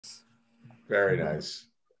Very nice.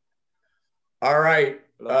 All right.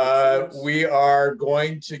 We are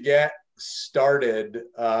going to get started.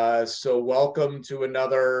 So welcome to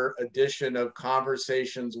another edition of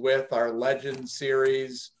Conversations with our Legend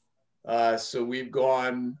series. So we've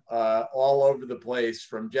gone all over the place,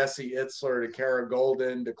 from Jesse Itzler to Kara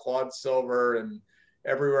Golden to Claude Silver and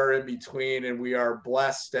everywhere in between. And we are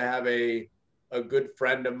blessed to have a good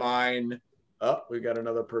friend of mine. Oh, we got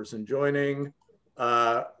another person joining.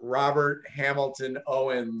 Robert Hamilton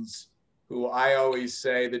Owens, who I always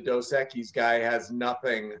say the Dos Equis guy has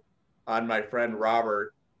nothing on my friend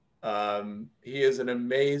Robert. He is an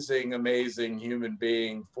amazing, amazing human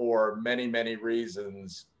being for many, many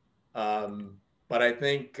reasons. But I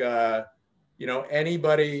think,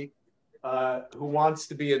 anybody who wants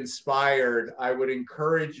to be inspired, I would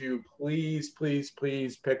encourage you, please, please,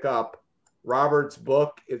 please pick up Robert's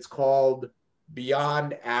book. It's called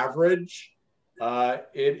Beyond Average. It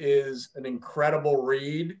is an incredible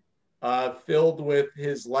read, filled with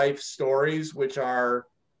his life stories, which are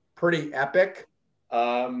pretty epic.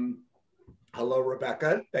 Hello,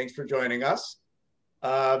 Rebecca. Thanks for joining us.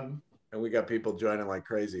 And we got people joining like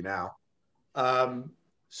crazy now.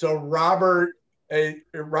 So Robert's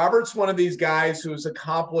one of these guys who's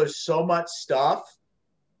accomplished so much stuff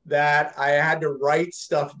that I had to write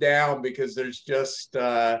stuff down because there's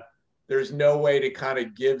no way to kind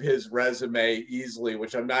of give his resume easily,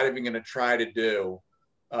 which I'm not even going to try to do.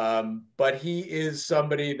 But he is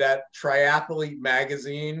somebody that Triathlete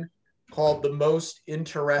magazine called the most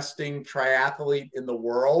interesting triathlete in the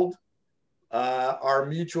world. Our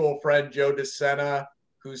mutual friend Joe DeSena,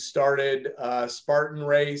 who started Spartan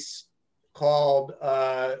Race, called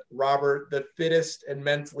Robert the fittest and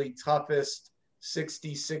mentally toughest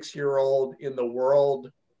 66-year-old in the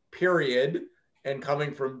world, period. And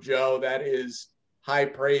coming from Joe, that is high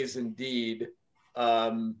praise indeed.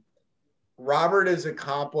 Robert has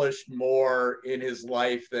accomplished more in his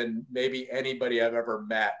life than maybe anybody I've ever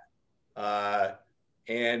met.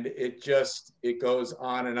 And it goes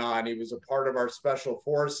on and on. He was a part of our special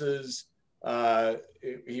forces.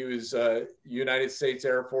 He was a United States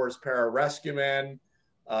Air Force pararescueman.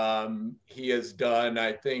 He has done,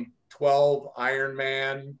 I think, 12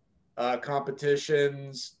 Ironman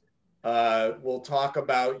competitions. We'll talk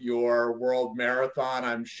about your world marathon,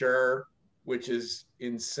 I'm sure, which is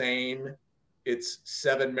insane. It's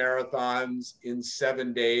 7 marathons in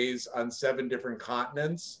 7 days on 7 different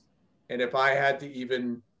continents. And if I had to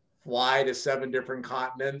even fly to 7 different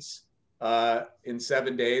continents in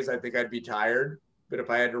 7 days, I think I'd be tired. But if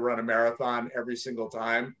I had to run a marathon every single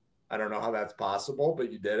time, I don't know how that's possible,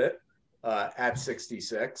 but you did it at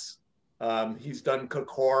 66. He's done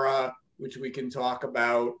Kokora, which we can talk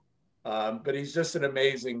about. But he's just an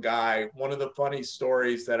amazing guy. One of the funny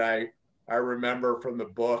stories that I remember from the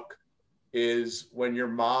book is when your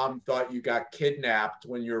mom thought you got kidnapped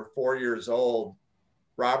when you were 4 years old.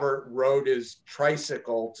 Robert rode his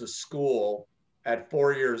tricycle to school at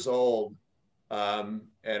 4 years old. And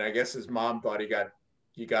I guess his mom thought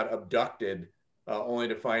he got abducted, only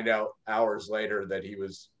to find out hours later that he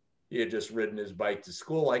had just ridden his bike to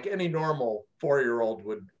school like any normal 4-year-old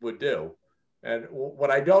would do. And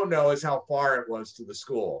what I don't know is how far it was to the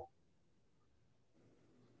school.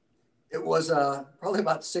 It was probably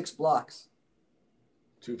about 6 blocks.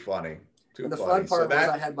 Too funny. And the fun part was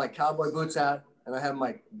I had my cowboy boots out, and I had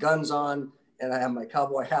my guns on, and I had my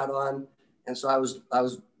cowboy hat on, and so I was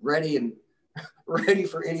ready and ready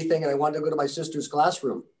for anything, and I wanted to go to my sister's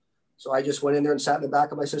classroom. So I just went in there and sat in the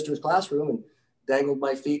back of my sister's classroom and dangled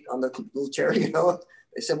my feet on the little chair. They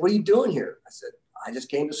said, "What are you doing here?" I said, "I just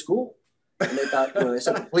came to school." And they thought, they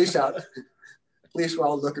sent the police out. Police were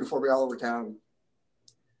all looking for me all over town.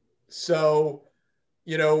 So,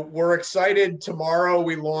 we're excited. Tomorrow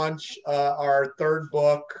we launch our 3rd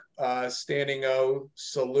book, Standing O,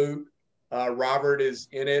 Salute. Robert is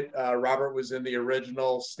in it. Robert was in the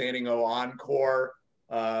original Standing O Encore.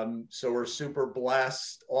 So we're super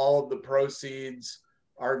blessed. All of the proceeds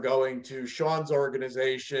are going to Sean's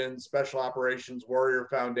organization, Special Operations Warrior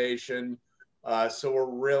Foundation. So we're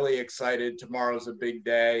really excited. Tomorrow's a big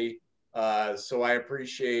day. So I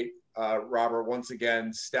appreciate Robert once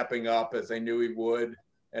again stepping up, as I knew he would,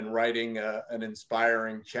 and writing an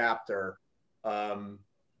inspiring chapter.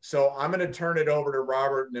 So I'm going to turn it over to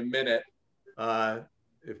Robert in a minute.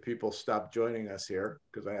 If people stop joining us here,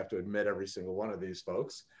 because I have to admit every single one of these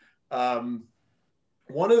folks.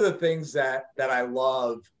 One of the things that I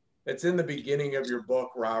love that's in the beginning of your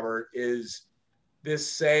book, Robert, is this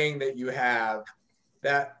saying that you have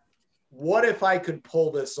that, what if I could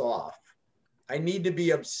pull this off? I need to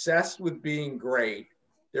be obsessed with being great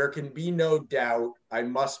there can be no doubt, I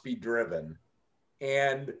must be driven.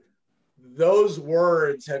 And those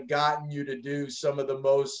words have gotten you to do some of the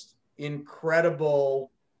most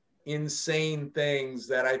incredible, insane things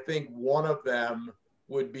that I think one of them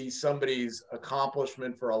would be somebody's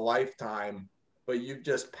accomplishment for a lifetime, but you've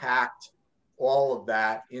just packed all of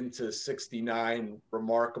that into 69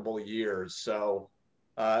 remarkable years. So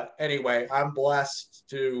anyway, I'm blessed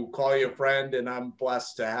to call you a friend, and I'm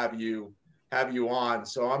blessed to have you on.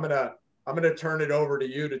 So I'm gonna turn it over to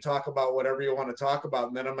you to talk about whatever you want to talk about,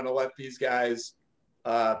 and then I'm gonna let these guys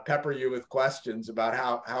pepper you with questions about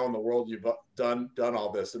how in the world you've done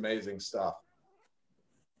all this amazing stuff.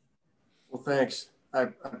 Well, thanks. I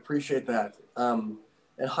appreciate that. And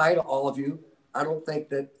hi to all of you. I don't think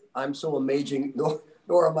that I'm so amazing,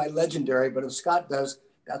 nor am I legendary, but if Scott does,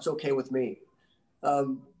 that's okay with me.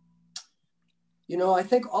 You know, I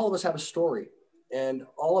think all of us have a story, and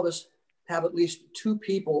all of us have at least two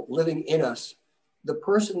people living in us. The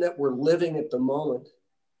person that we're living at the moment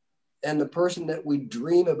and the person that we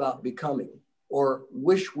dream about becoming or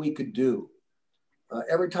wish we could do.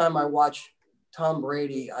 Every time I watch Tom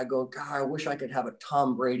Brady, I go, God, I wish I could have a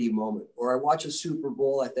Tom Brady moment. Or I watch a Super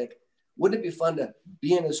Bowl, I think, wouldn't it be fun to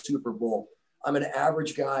be in a Super Bowl? I'm an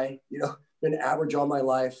average guy, you know, been average all my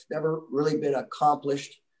life, never really been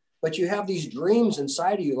accomplished, but you have these dreams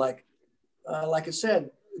inside of you. Like I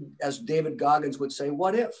said, as David Goggins would say,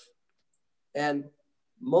 what if? And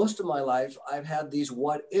most of my life, I've had these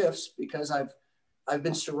what ifs because I've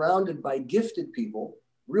been surrounded by gifted people,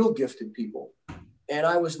 real gifted people, and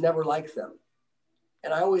I was never like them.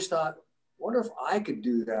 And I always thought, wonder if I could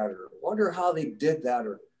do that, or wonder how they did that,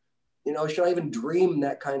 or, you know, should I even dream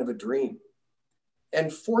that kind of a dream?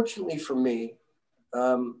 And fortunately for me,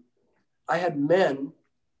 I had men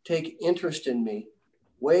take interest in me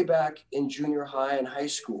way back in junior high and high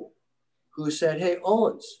school who said, hey,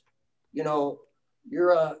 Owens, you know,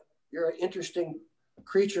 you're an interesting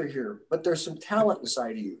creature here, but there's some talent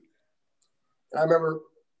inside of you. And I remember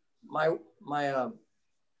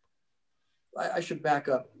I should back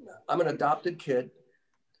up. I'm an adopted kid,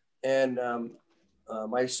 and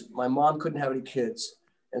my mom couldn't have any kids.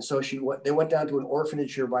 And so they went down to an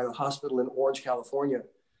orphanage here by the hospital in Orange, California,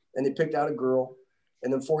 and they picked out a girl.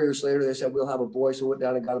 And then 4 years later, they said, we'll have a boy. So we went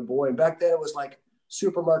down and got a boy. And back then it was like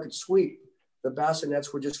supermarket sweep. The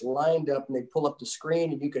bassinets were just lined up, and they pull up the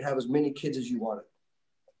screen, and you could have as many kids as you wanted.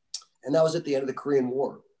 And that was at the end of the Korean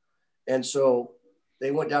War. And so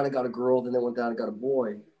they went down and got a girl, then they went down and got a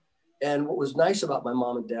boy. And what was nice about my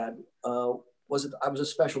mom and dad was that I was a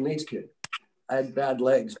special needs kid. I had bad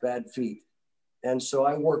legs, bad feet. And so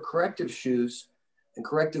I wore corrective shoes and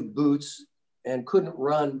corrective boots and couldn't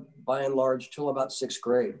run by and large till about sixth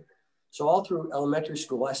grade. So all through elementary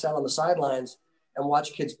school, I sat on the sidelines and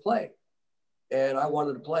watched kids play. And I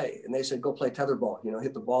wanted to play. And they said, go play tetherball, you know,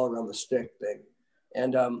 hit the ball around the stick thing.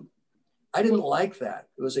 And I didn't like that.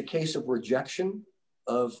 It was a case of rejection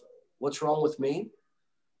of what's wrong with me.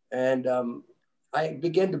 And I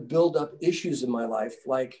began to build up issues in my life.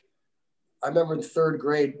 Like I remember in third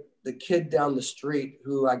grade, the kid down the street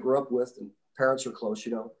who I grew up with, and parents are close,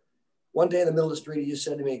 you know, one day in the middle of the street, he just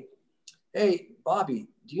said to me, hey, Bobby,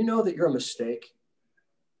 do you know that you're a mistake?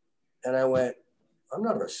 And I went, I'm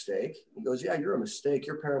not a mistake. He goes, yeah, you're a mistake.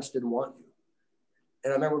 Your parents didn't want you.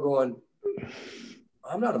 And I remember going,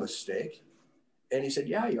 I'm not a mistake. And he said,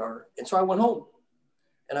 yeah, you are. And so I went home.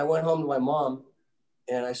 And I went home to my mom.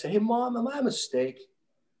 And I said, hey, Mom, am I a mistake?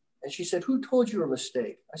 And she said, who told you you're a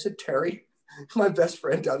mistake? I said, Terry, my best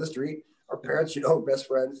friend down the street. Our parents, you know, are best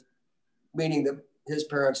friends, meaning that his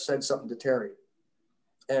parents said something to Terry.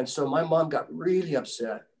 And so my mom got really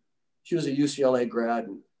upset. She was a UCLA grad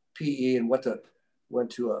and PE and went to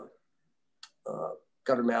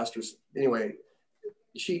got her master's. Anyway,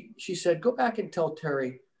 she said, go back and tell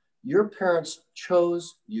Terry, your parents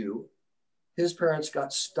chose you. His parents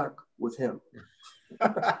got stuck with him.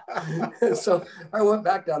 So I went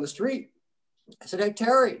back down the street. I said, hey,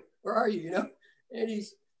 Terry, where are you? You know, and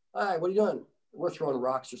he's, hi, what are you doing? We're throwing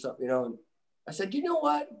rocks or something, you know. And I said, you know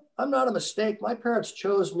what? I'm not a mistake. My parents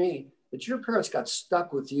chose me, but your parents got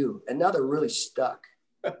stuck with you. And now they're really stuck.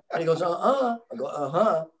 And he goes, I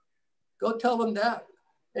go, go tell them that.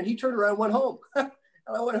 And he turned around and went home. And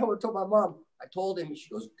I went home and told my mom. I told him, she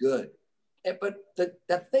goes, good. But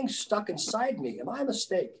that thing stuck inside me. Am I a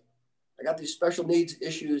mistake? I got these special needs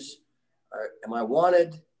issues. Am I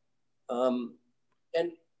wanted? And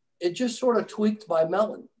it just sort of tweaked my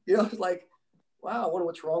melon. You know, it's like, wow, I wonder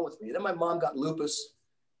what's wrong with me. Then my mom got lupus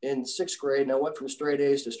in sixth grade, and I went from straight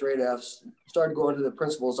A's to straight F's. Started going to the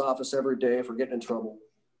principal's office every day for getting in trouble.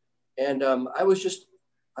 And I was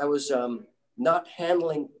not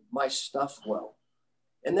handling my stuff well.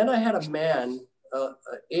 And then I had a man, an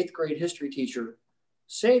 8th grade history teacher,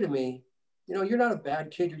 say to me, you know, you're not a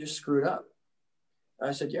bad kid, you're just screwed up. And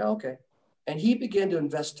I said, yeah, okay. And he began to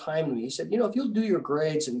invest time in me. He said, you know, if you'll do your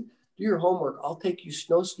grades and do your homework, I'll take you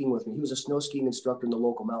snow skiing with me. He was a snow skiing instructor in the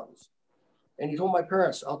local mountains. And he told my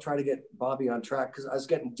parents, I'll try to get Bobby on track because I was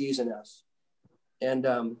getting D's and F's.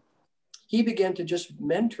 And he began to just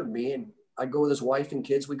mentor me. And I'd go with his wife and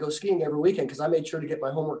kids. We'd go skiing every weekend because I made sure to get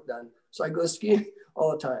my homework done. So I'd go skiing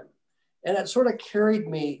all the time. And that sort of carried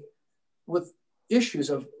me with issues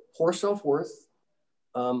of poor self-worth.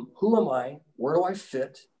 Who am I? Where do I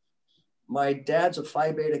fit? My dad's a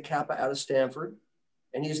Phi Beta Kappa out of Stanford,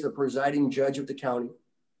 and he's the presiding judge of the county.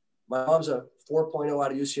 My mom's a 4.0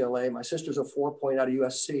 out of UCLA. My sister's a 4.0 out of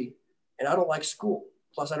USC, and I don't like school.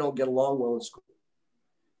 Plus, I don't get along well in school.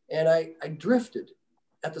 And I drifted.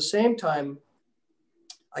 At the same time,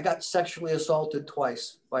 I got sexually assaulted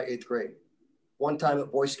twice by 8th grade. One time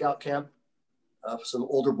at Boy Scout camp, some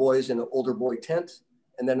older boys in an older boy tent,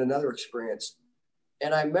 and then another experience.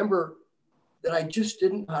 And I remember that I just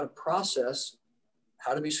didn't know how to process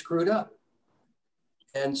how to be screwed up.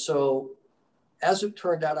 And so as it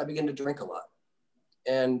turned out, I began to drink a lot.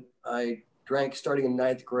 And I drank starting in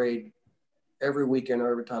 9th grade every weekend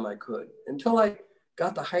or every time I could until I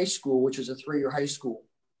got to high school, which is a 3-year high school.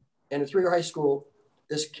 And in 3-year high school,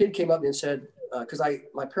 this kid came up to me and said, because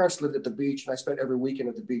my parents lived at the beach and I spent every weekend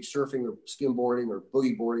at the beach surfing or skimboarding or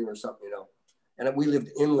boogie boarding or something, you know. And we lived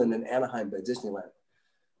inland in Anaheim by Disneyland.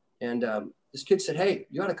 And this kid said, hey,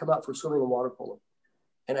 you ought to come out for swimming and water polo.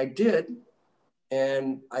 And I did.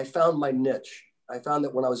 And I found my niche. I found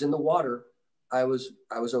that when I was in the water, I was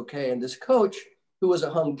okay. And this coach, who was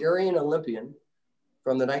a Hungarian Olympian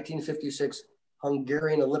from the 1956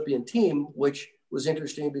 Hungarian Olympian team, which was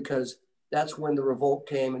interesting because that's when the revolt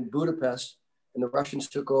came in Budapest and the Russians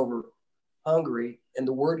took over Hungary. And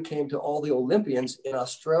the word came to all the Olympians in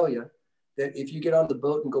Australia that if you get on the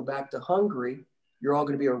boat and go back to Hungary, you're all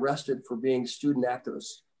going to be arrested for being student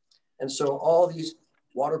activists. And so all these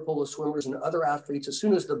water polo swimmers and other athletes, as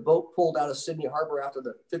soon as the boat pulled out of Sydney Harbor after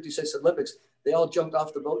the 56 Olympics, they all jumped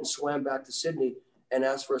off the boat and swam back to Sydney and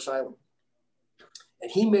asked for asylum.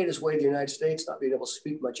 And he made his way to the United States, not being able to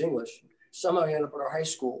speak much English. Somehow he ended up at our high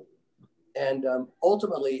school. And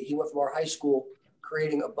ultimately, he went from our high school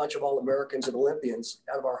creating a bunch of All-Americans and Olympians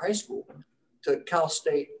out of our high school to Cal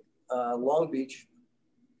State Long Beach,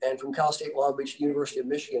 and from Cal State Long Beach to University of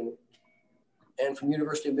Michigan, and from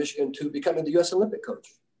University of Michigan to becoming the U.S. Olympic coach.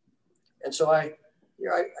 And so I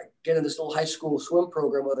get in this little high school swim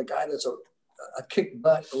program with a guy that's a kick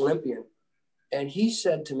butt Olympian. And he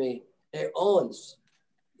said to me, hey, Owens,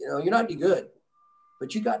 you know, you're not any good,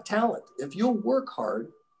 but you got talent. If you'll work hard,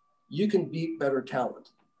 you can beat better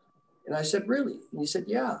talent. And I said, really? And he said,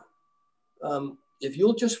 yeah. If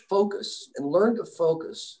you'll just focus and learn to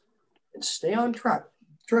focus and stay on track.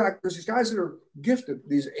 There's these guys that are gifted,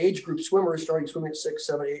 these age group swimmers starting swimming at 6,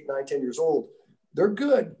 7, 8, 9, 10 years old. They're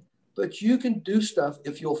good, but you can do stuff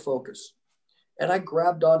if you'll focus. And I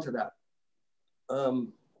grabbed onto that.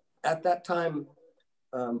 At that time,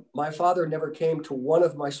 my father never came to one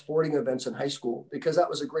of my sporting events in high school because that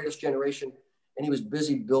was the greatest generation. And he was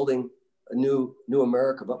busy building a new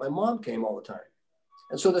America, but my mom came all the time.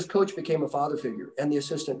 And so this coach became a father figure and the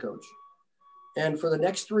assistant coach. And for the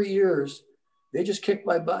next 3 years, they just kicked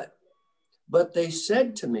my butt. But they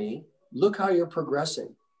said to me, look how you're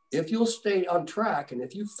progressing. If you'll stay on track and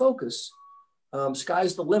if you focus,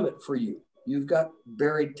 sky's the limit for you. You've got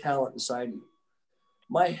buried talent inside you.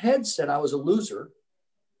 My head said I was a loser,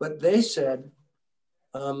 but they said,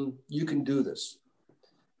 you can do this.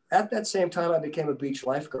 At that same time, I became a beach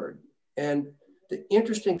lifeguard. And the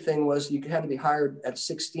interesting thing was you had to be hired at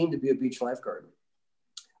 16 to be a beach lifeguard.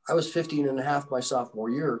 I was 15 and a half my sophomore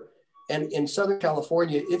year. And in Southern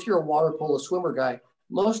California, if you're a water polo swimmer guy,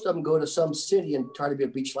 most of them go to some city and try to be a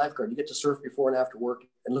beach lifeguard. You get to surf before and after work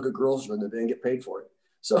and look at girls during the day and get paid for it.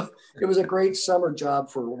 So it was a great summer job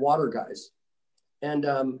for water guys. And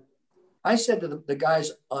I said to the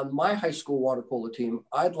guys on my high school water polo team,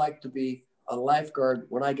 I'd like to be a lifeguard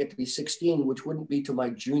when I get to be 16, which wouldn't be till my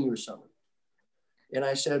junior summer. And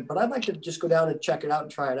I said, but I'd like to just go down and check it out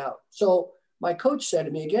and try it out. So my coach said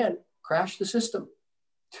to me again, crash the system.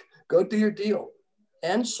 Go do your deal.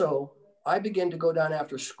 And so I began to go down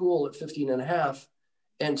after school at 15 and a half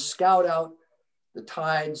and scout out the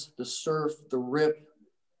tides, the surf, the rip,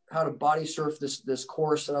 how to body surf this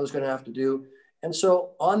course that I was going to have to do. And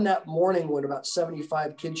so on that morning when about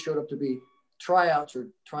 75 kids showed up to be tryouts or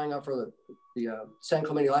trying out for the San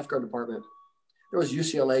Clemente Lifeguard Department, there was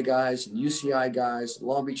UCLA guys and UCI guys,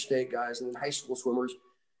 Long Beach State guys, and then high school swimmers.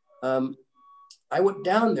 I went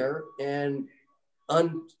down there and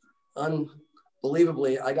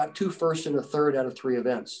unbelievably, I got 2 firsts and a third out of 3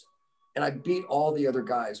 events. And I beat all the other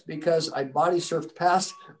guys because I body surfed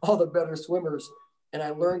past all the better swimmers. And I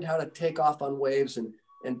learned how to take off on waves and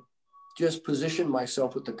just position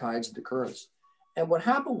myself with the tides and the currents. And what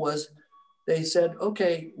happened was they said,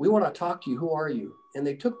 okay, we want to talk to you. Who are you? And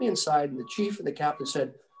they took me inside, and the chief and the captain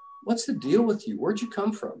said, what's the deal with you? Where'd you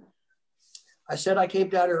come from? I said, I came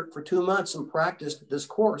down here for 2 months and practiced this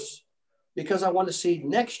course because I want to see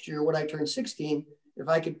next year when I turn 16, if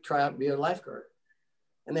I could try out and be a lifeguard.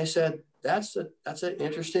 And they said, that's an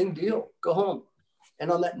interesting deal. Go home.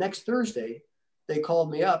 And on that next Thursday, they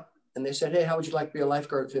called me up and they said, hey, how would you like to be a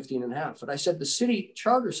lifeguard at 15 and a half? And I said, the city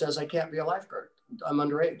charter says I can't be a lifeguard. I'm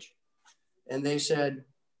underage. And they said,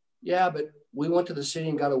 yeah, but we went to the city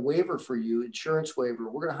and got a waiver for you, insurance waiver.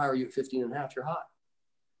 We're going to hire you at 15 and a half. You're hot.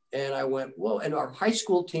 And I went, whoa. And our high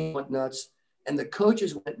school team went nuts and the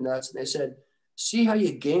coaches went nuts. And they said, see how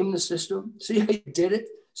you game the system? See how you did it?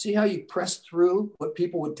 See how you pressed through what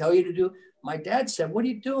people would tell you to do? My dad said, what are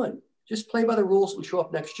you doing? Just play by the rules and show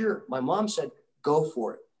up next year. My mom said, go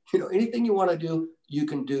for it. You know, anything you want to do, you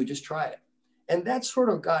can do, just try it. And that sort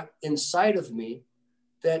of got inside of me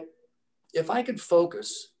that if I could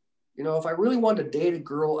focus, you know, if I really wanted to date a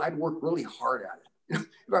girl, I'd work really hard at it. You know,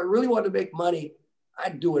 if I really wanted to make money,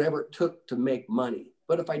 I'd do whatever it took to make money.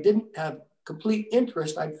 But if I didn't have complete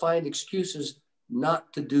interest, I'd find excuses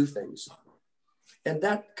not to do things. And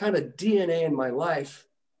that kind of DNA in my life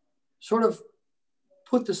sort of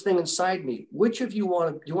put this thing inside me. Which of you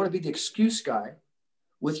want to be the excuse guy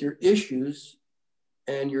with your issues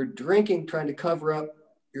and your drinking, trying to cover up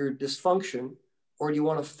your dysfunction, or do you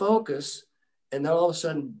want to focus and then all of a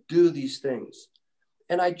sudden do these things?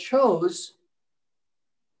 And I chose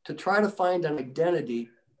to try to find an identity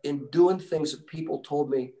in doing things that people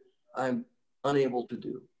told me I'm unable to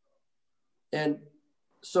do. And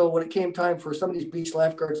so when it came time for some of these beach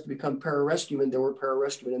lifeguards to become pararescuemen, there were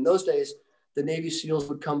pararescuemen. In those days, the Navy SEALs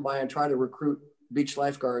would come by and try to recruit beach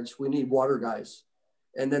lifeguards. We need water guys.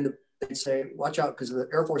 And then they'd say, watch out, because the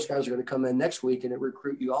Air Force guys are going to come in next week and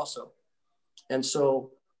recruit you also. And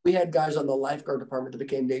so we had guys on the lifeguard department that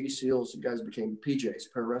became Navy SEALs, and guys became PJs,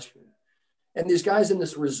 pararescuemen. And these guys in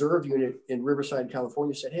this reserve unit in Riverside,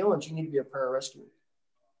 California said, hey, Owens, you need to be a pararescueman.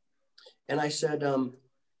 And I said,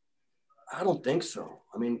 I don't think so.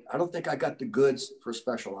 I mean, I don't think I got the goods for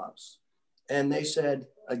special ops. And they said,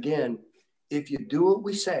 again, if you do what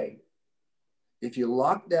we say, if you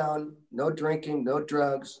lock down, no drinking, no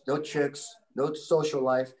drugs, no chicks, no social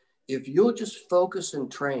life, if you'll just focus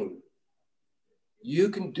and train, you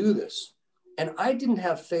can do this. And I didn't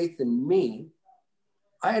have faith in me.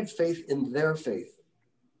 I had faith in their faith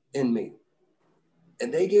in me.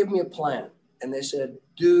 And they gave me a plan and they said,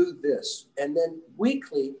 do this. And then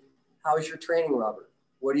weekly, how is your training, Robert?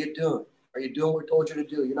 What are you doing? Are you doing what we told you to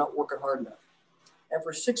do? You're not working hard enough. And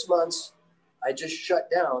for 6 months, I just shut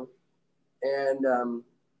down and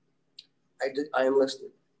I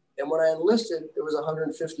enlisted. And when I enlisted, there was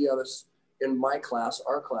 150 of us in my class,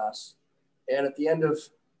 our class. And at the end of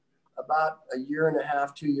about a year and a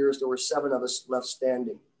half, 2 years, there were 7 of us left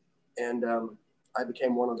standing. And I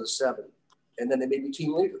became one of the 7. And then they made me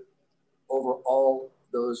team leader over all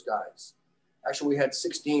those guys. Actually, we had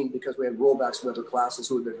 16 because we had rollbacks from other classes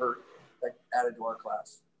who had been hurt that added to our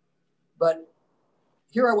class. But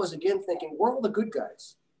here I was again thinking, we're all the good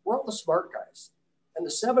guys. We're all the smart guys. And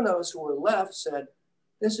the 7 of us who were left said,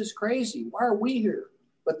 this is crazy. Why are we here?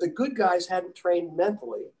 But the good guys hadn't trained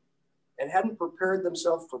mentally and hadn't prepared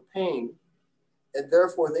themselves for pain. And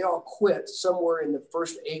therefore, they all quit somewhere in the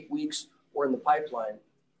first 8 weeks or in the pipeline.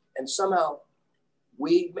 And somehow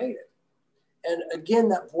we made it. And again,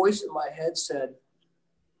 that voice in my head said,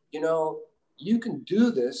 you know, you can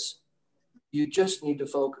do this. You just need to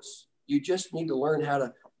focus. You just need to learn how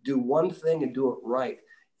to do one thing and do it right.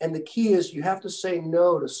 And the key is you have to say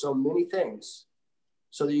no to so many things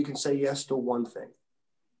so that you can say yes to one thing.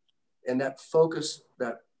 And that focus,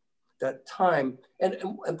 that time,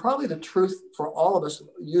 and probably the truth for all of us,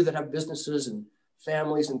 you that have businesses and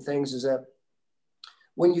families and things, is that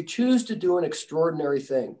when you choose to do an extraordinary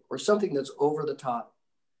thing or something that's over the top,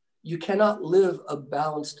 you cannot live a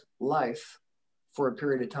balanced life for a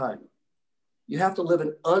period of time. You have to live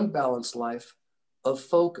an unbalanced life of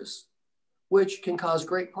focus, which can cause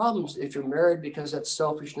great problems if you're married, because that's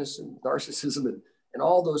selfishness and narcissism and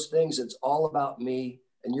all those things. It's all about me,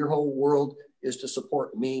 and your whole world is to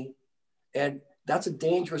support me. And that's a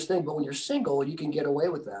dangerous thing. But when you're single, you can get away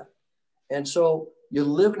with that. And so you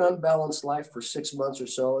live an unbalanced life for 6 months or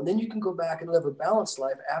so, and then you can go back and live a balanced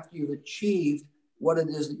life after you've achieved what it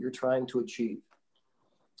is that you're trying to achieve.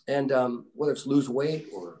 And whether it's lose weight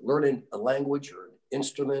or learning a language or an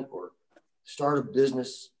instrument or start a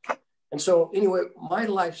business. And so anyway, my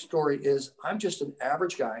life story is I'm just an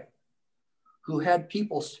average guy who had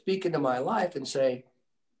people speak into my life and say,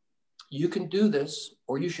 you can do this,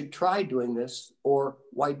 or you should try doing this, or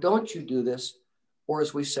why don't you do this? Or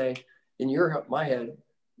as we say in my head,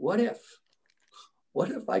 what if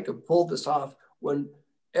I could pull this off when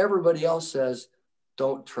everybody else says,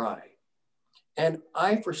 don't try? And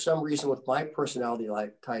I, for some reason, with my personality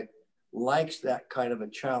type, likes that kind of a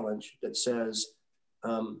challenge that says,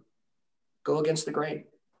 go against the grain.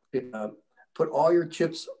 Put all your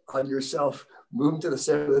chips on yourself, move them to the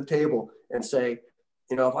center of the table and say,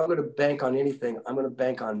 if I'm going to bank on anything, I'm going to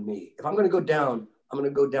bank on me. If I'm going to go down, I'm going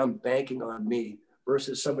to go down banking on me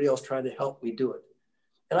versus somebody else trying to help me do it.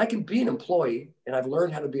 And I can be an employee, and I've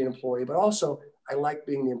learned how to be an employee, but also I like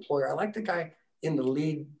being the employer. I like the guy in the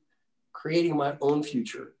lead creating my own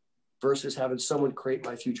future versus having someone create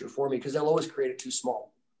my future for me, because they'll always create it too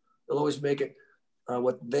small. They'll always make it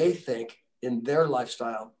what they think in their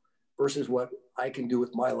lifestyle versus what I can do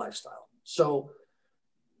with my lifestyle. So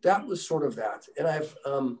that was sort of that. And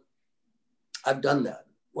I've done that.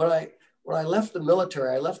 When I left the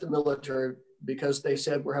military because they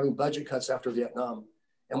said we're having budget cuts after Vietnam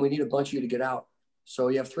and we need a bunch of you to get out. So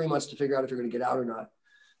you have 3 months to figure out if you're going to get out or not.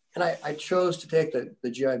 And I chose to take the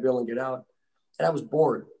GI Bill and get out. And I was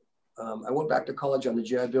bored. I went back to college on the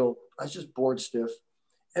GI Bill. I was just bored stiff.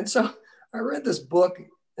 And so I read this book,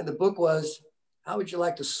 and the book was, how would you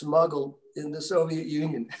like to smuggle in the Soviet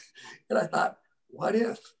Union? And I thought, what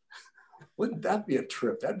if? Wouldn't that be a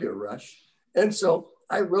trip? That'd be a rush. And so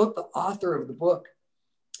I wrote the author of the book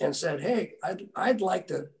and said, hey, I'd like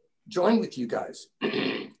to join with you guys.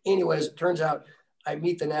 Anyways, it turns out I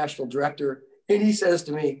meet the national director, and he says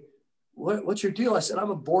to me, what's your deal? I said, I'm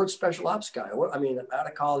a bored special ops guy. I'm out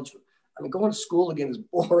of college. Going to school again is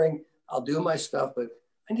boring. I'll do my stuff, but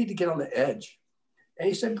I need to get on the edge. And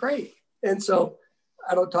he said, great. And so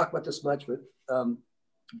I don't talk about this much, but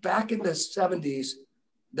back in the 70s,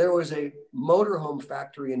 there was a motorhome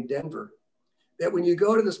factory in Denver that when you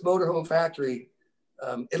go to this motorhome factory,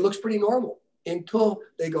 it looks pretty normal until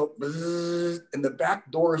they go, and the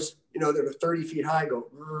back doors, they're 30 feet high, go,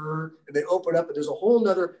 and they open up and there's a whole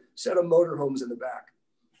nother set of motorhomes in the back.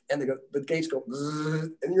 And the gates go,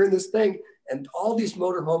 and you're in this thing. And all these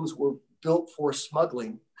motorhomes were built for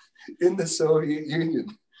smuggling in the Soviet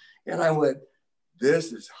Union. And I went,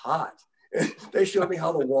 this is hot. And they showed me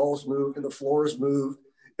how the walls moved and the floors moved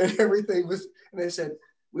and everything was, and they said,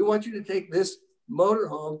 we want you to take this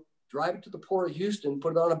motorhome, drive it to the port of Houston,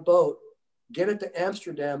 put it on a boat, get it to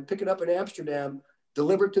Amsterdam, pick it up in Amsterdam,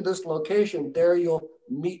 deliver it to this location. There you'll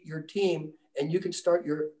meet your team and you can start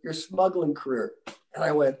your smuggling career. And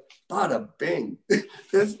I went, bada bing.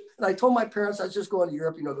 And I told my parents I was just going to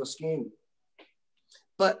Europe, go skiing.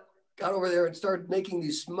 But got over there and started making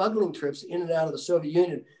these smuggling trips in and out of the Soviet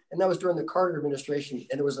Union. And that was during the Carter administration.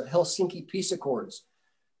 And it was the Helsinki Peace Accords,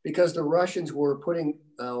 because the Russians were putting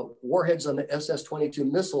warheads on the SS-22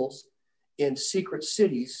 missiles in secret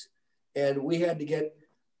cities. And we had to get,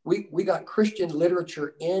 we got Christian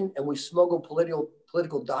literature in, and we smuggled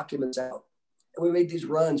political documents out. And we made these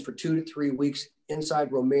runs for 2 to 3 weeks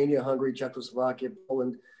inside Romania, Hungary, Czechoslovakia,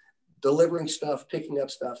 Poland, delivering stuff, picking up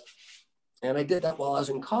stuff. And I did that while I was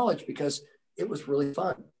in college because it was really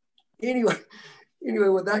fun. Anyway,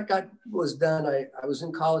 when that was done, I was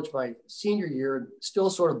in college my senior year, still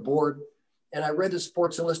sort of bored. And I read the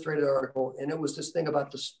Sports Illustrated article, and it was this thing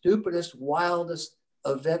about the stupidest, wildest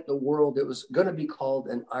event in the world. It was going to be called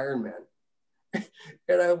an Ironman. And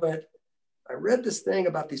I read this thing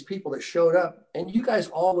about these people that showed up, and you guys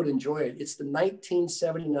all would enjoy it. It's the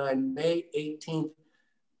 1979 May 18th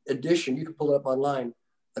edition. You can pull it up online,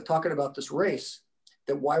 talking about this race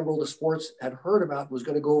that Wide World of Sports had heard about, was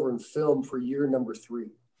going to go over and film for year number 3.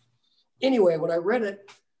 Anyway, when I read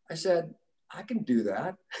it, I said, I can do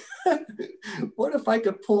that. What if I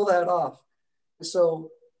could pull that off? So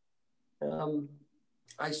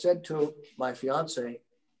I said to my fiance,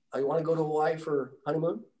 you want to go to Hawaii for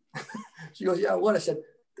honeymoon? She goes, yeah, what? I said,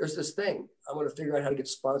 there's this thing. I'm going to figure out how to get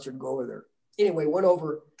sponsored and go over there. Anyway, went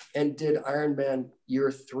over and did Ironman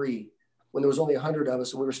year 3 when there was only 100 of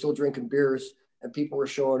us and we were still drinking beers and people were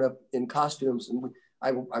showing up in costumes. And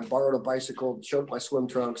I borrowed a bicycle, showed my swim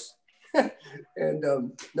trunks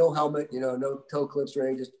and no helmet, no toe clips or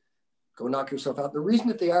anything, just go knock yourself out. The reason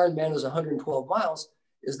that the Ironman is 112 miles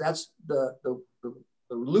is that's the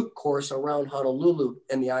loop course around Honolulu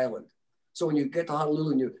and the island. So when you get to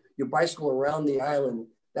Honolulu and you bicycle around the island,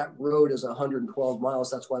 that road is 112 miles.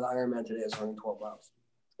 That's why the Ironman today is 112 miles.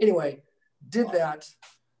 Anyway, did that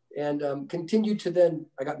and continued to then,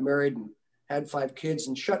 I got married and had 5 kids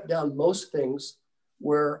and shut down most things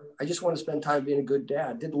where I just want to spend time being a good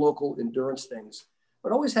dad, did local endurance things,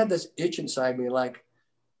 but always had this itch inside me. Like,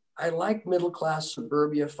 I like middle-class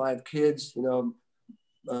suburbia, 5 kids, you know,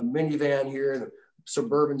 a minivan here and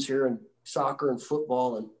Suburbans here and soccer and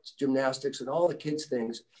football and gymnastics and all the kids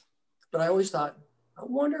things. But I always thought, I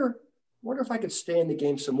wonder if I could stay in the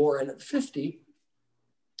game some more. And at 50,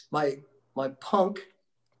 my punk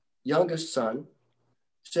youngest son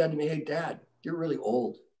said to me, "Hey, Dad, you're really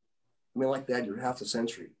old. I mean, like, Dad, you're half a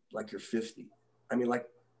century, like you're 50. I mean, like,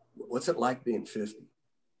 what's it like being 50?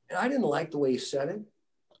 And I didn't like the way he said it.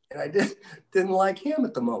 And I didn't like him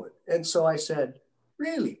at the moment. And so I said,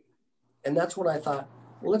 really? And that's when I thought,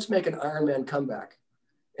 well, let's make an Ironman comeback.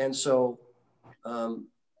 And so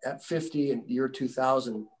at 50 in the year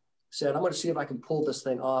 2000, said, I'm going to see if I can pull this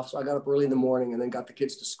thing off. So I got up early in the morning and then got the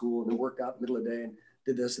kids to school and then worked out in the middle of the day and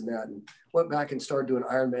did this and that and went back and started doing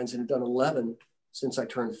Ironmans and had done 11 since I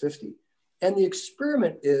turned 50. And the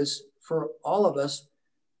experiment is for all of us,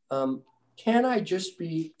 can I just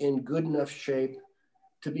be in good enough shape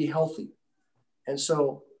to be healthy? And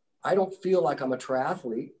so I don't feel like I'm a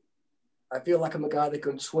triathlete. I feel like I'm a guy that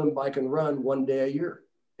can swim, bike, and run one day a year.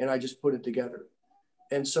 And I just put it together.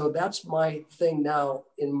 And so that's my thing now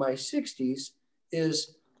in my 60s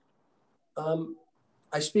is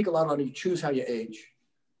I speak a lot on you choose how you age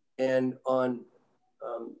and on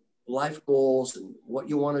life goals and what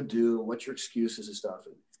you want to do, what your excuses and stuff.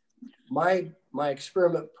 And my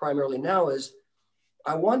experiment primarily now is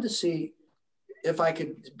I want to see if I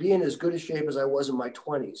could be in as good a shape as I was in my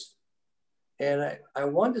 20s. And I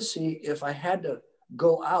wanted to see if I had to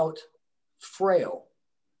go out frail,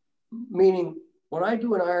 meaning when I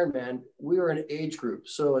do an Ironman, we are an age group.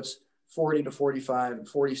 So it's 40 to 45 and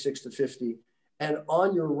 46 to 50. And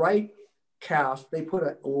on your right calf, they put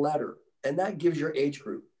a letter and that gives your age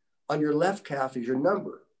group. On your left calf is your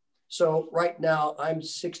number. So right now I'm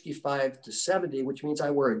 65 to 70, which means I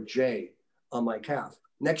wear a J on my calf.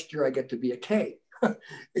 Next year I get to be a K.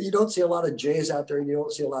 You don't see a lot of J's out there and you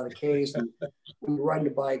don't see a lot of K's. And when you're riding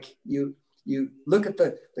a bike, you look at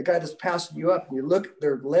the guy that's passing you up and you look at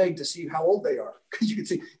their leg to see how old they are. Because you can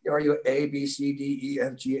see, are you A, B, C, D, E,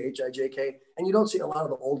 F, G, H, I, J, K? And you don't see a lot of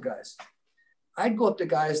the old guys. I'd go up to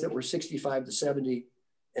guys that were 65 to 70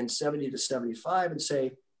 and 70 to 75 and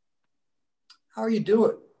say, how are you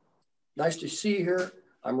doing? Nice to see you here.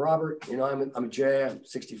 I'm Robert, you know, I'm a Jay, I'm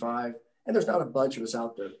 65. And there's not a bunch of us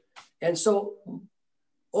out there. And so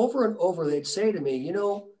over and over, they'd say to me, you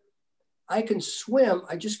know, I can swim,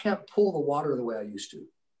 I just can't pull the water the way I used to.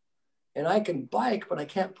 And I can bike, but I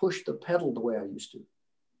can't push the pedal the way I used to.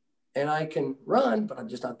 And I can run, but I'm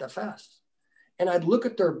just not that fast. And I'd look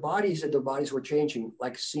at their bodies and their bodies were changing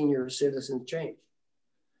like senior citizens change.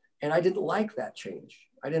 And I didn't like that change.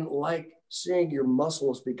 I didn't like seeing your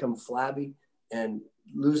muscles become flabby and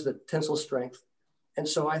lose the tensile strength. And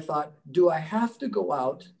so I thought, do I have to go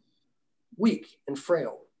out weak and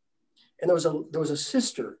frail? And there was a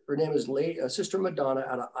sister, her name is Sister Madonna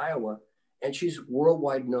out of Iowa, and she's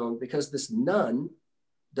worldwide known because this nun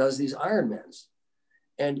does these Ironmans.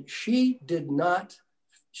 And she's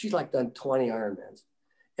like done 20 Ironmans.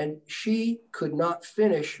 And she could not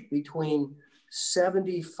finish between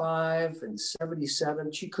 75 and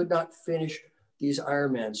 77. She could not finish these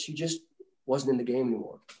Ironmans. She just wasn't in the game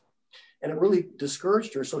anymore. And it really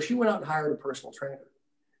discouraged her. So she went out and hired a personal trainer.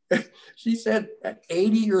 She said at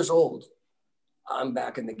 80 years old, I'm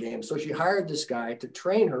back in the game. So she hired this guy to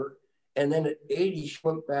train her. And then at 80, she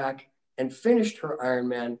went back and finished her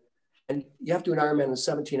Ironman. And you have to do an Ironman in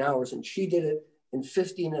 17 hours. And she did it in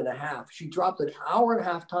 15 and a half. She dropped an hour and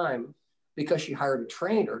a half time because she hired a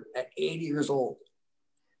trainer at 80 years old.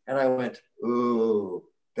 And I went, oh,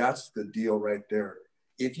 that's the deal right there.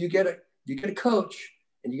 If you get a coach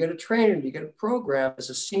and you get a trainer, you get a program as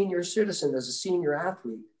a senior citizen, as a senior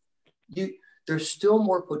athlete, there's still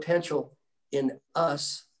more potential in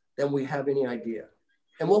us than we have any idea.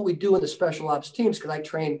 And what we do in the special ops teams, because I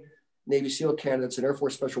train Navy SEAL candidates and Air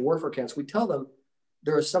Force Special Warfare candidates, we tell them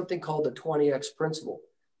there is something called the 20X principle.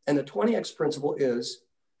 And the 20X principle is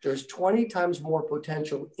there's 20 times more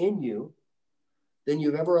potential in you than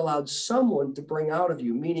you've ever allowed someone to bring out of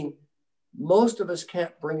you, meaning most of us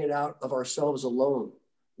can't bring it out of ourselves alone.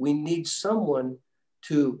 We need someone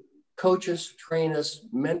to coach us, train us,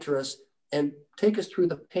 mentor us, and take us through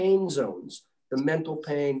the pain zones, the mental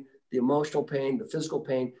pain, the emotional pain, the physical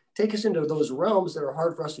pain, take us into those realms that are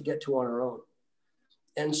hard for us to get to on our own.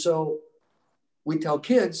 And so we tell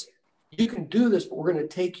kids, you can do this, but we're going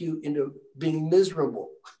to take you into being miserable,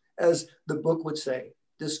 as the book would say,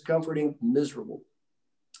 discomforting, miserable.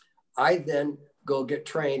 I then go get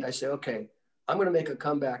trained. I say, okay, I'm going to make a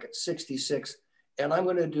comeback at 66, and I'm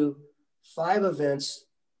going to do 5 events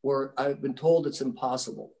where I've been told it's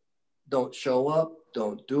impossible. Don't show up.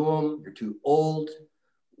 Don't do them. You're too old.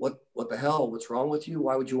 What the hell? What's wrong with you?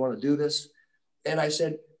 Why would you want to do this? And I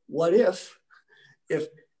said, what if I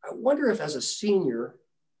wonder if as a senior,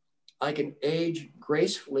 I can age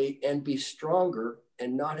gracefully and be stronger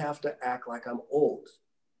and not have to act like I'm old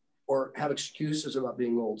or have excuses about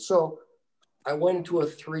being old. So I went into a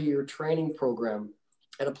 3-year training program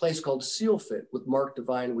at a place called Seal Fit with Mark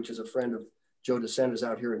Devine, which is a friend of Joe DeSantis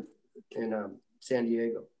out here in San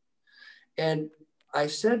Diego. And I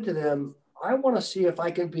said to them, I want to see if I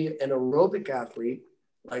can be an aerobic athlete,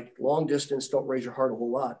 like long distance, don't raise your heart a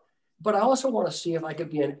whole lot. But I also want to see if I could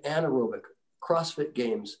be an anaerobic, CrossFit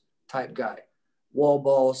Games type guy. Wall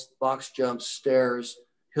balls, box jumps, stairs,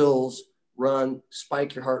 hills, run,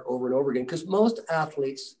 spike your heart over and over again. Because most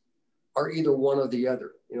athletes are either one or the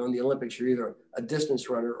other. You know, in the Olympics, you're either a distance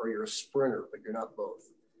runner or you're a sprinter, but you're not both.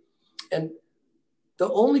 And the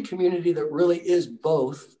only community that really is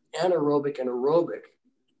both anaerobic and aerobic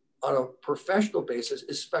on a professional basis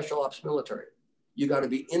is special ops military. You got to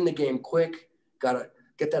be in the game quick, got to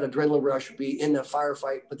get that adrenaline rush, be in the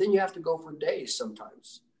firefight, but then you have to go for days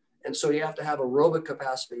sometimes. And so you have to have aerobic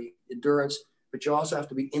capacity, endurance, but you also have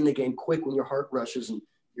to be in the game quick when your heart rushes and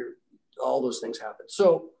all those things happen.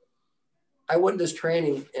 So I went to this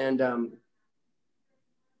training and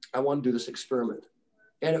I wanted to do this experiment.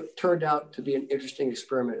 And it turned out to be an interesting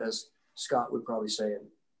experiment, as Scott would probably say. And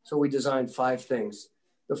so we designed 5 things.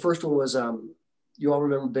 The first one was, you all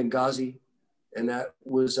remember Benghazi, and that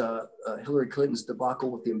was Hillary Clinton's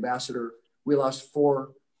debacle with the ambassador. We lost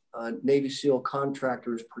 4 Navy SEAL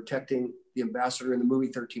contractors protecting the ambassador in the movie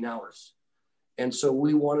 13 Hours. And so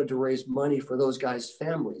we wanted to raise money for those guys'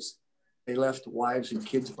 families. They left wives and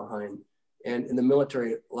kids behind. And in the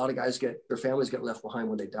military, a lot of guys their families get left behind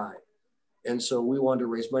when they die. And so we wanted to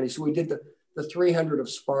raise money. So we did the 300 of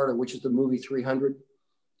Sparta, which is the movie 300.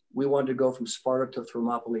 We wanted to go from Sparta to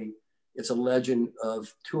Thermopylae. It's a legend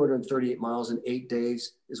of 238 miles in 8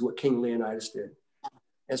 days is what King Leonidas did.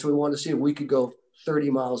 And so we wanted to see if we could go 30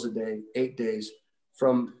 miles a day, 8 days,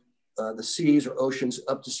 from the seas or oceans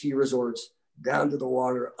up to ski resorts, down to the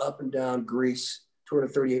water, up and down Greece,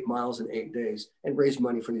 238 miles in 8 days, and raise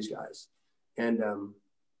money for these guys. And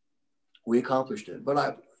we accomplished it.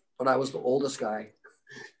 But I was the oldest guy.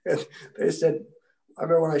 And they said, I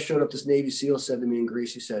remember when I showed up, this Navy SEAL said to me in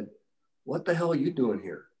Greece, he said, "What the hell are you doing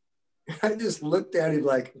here?" And I just looked at him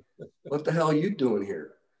like, "What the hell are you doing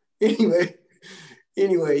here?"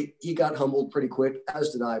 Anyway, he got humbled pretty quick,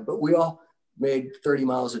 as did I. But we all made 30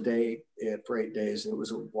 miles a day for 8 days. And it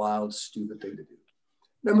was a wild, stupid thing to do.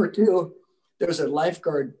 Number 2, there's a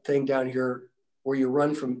lifeguard thing down here where you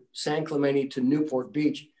run from San Clemente to Newport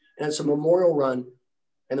Beach. And it's a memorial run.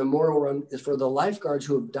 And the memorial run is for the lifeguards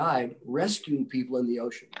who have died rescuing people in the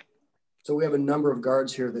ocean. So we have a number of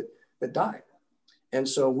guards here that died. And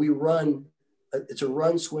so we run, it's a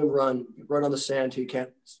run, swim, run. You run on the sand till you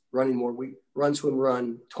can't run anymore. We run, swim,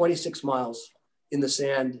 run, 26 miles in the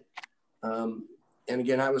sand. And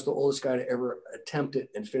again, I was the oldest guy to ever attempt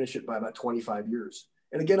it and finish it by about 25 years.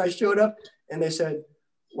 And again, I showed up and they said,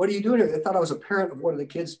 "What are you doing here?" They thought I was a parent of one of the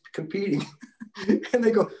kids competing. And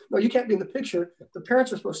they go, "No, you can't be in the picture. The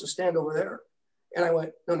parents are supposed to stand over there." And I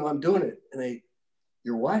went, no, I'm doing it. And they,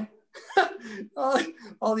 "You're what?"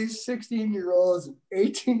 all these 16-year-olds and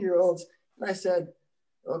 18-year-olds. And I said,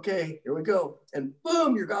 "Okay, here we go." And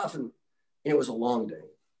boom, you're golfing. And it was a long day.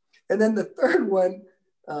 And then the third one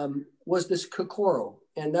was this Kokoro.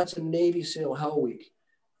 And that's a Navy SEAL Hell Week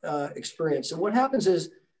experience. And what happens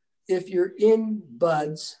is if you're in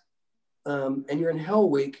BUDS and you're in Hell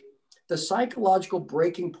Week, the psychological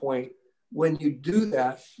breaking point when you do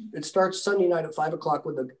that, it starts Sunday night at 5 o'clock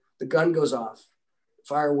when the gun goes off,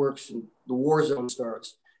 fireworks, and the war zone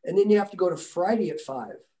starts. And then you have to go to Friday at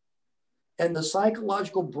 5. And the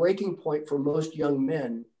psychological breaking point for most young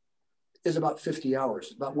men is about 50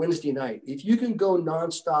 hours, about Wednesday night. If you can go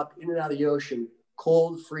nonstop in and out of the ocean,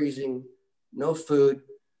 cold, freezing, no food,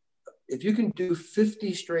 if you can do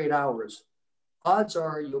 50 straight hours, odds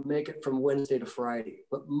are you'll make it from Wednesday to Friday.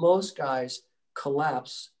 But most guys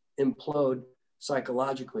collapse, implode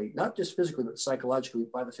psychologically, not just physically, but psychologically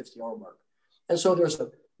by the 50-hour mark. And so there's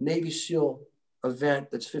a Navy SEAL event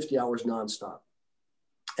that's 50 hours nonstop.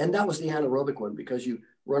 And that was the anaerobic one because you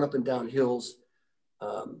run up and down hills.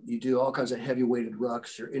 You do all kinds of heavy weighted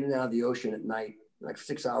rucks. You're in and out of the ocean at night, like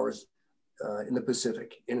 6 hours in the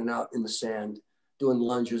Pacific, in and out in the sand, doing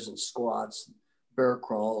lunges and squats, bear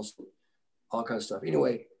crawls, all kinds of stuff.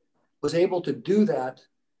 Anyway, was able to do that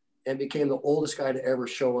and became the oldest guy to ever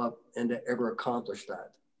show up and to ever accomplish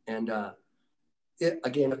that. And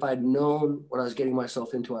again, if I'd known what I was getting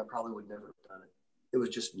myself into, I probably would never have done it. It was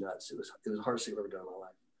just nuts. It was the hardest thing I've ever done in my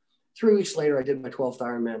life. 3 weeks later, I did my 12th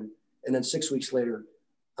Ironman. And then 6 weeks later,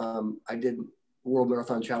 I did World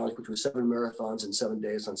Marathon Challenge, which was 7 marathons in 7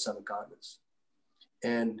 days on 7 continents.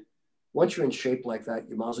 And once you're in shape like that,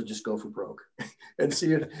 you might as well just go for broke and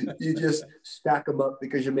see if you just stack them up,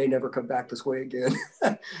 because you may never come back this way again.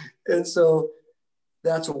 And so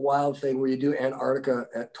that's a wild thing where you do Antarctica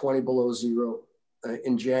at 20 below zero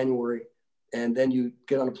in January. And then you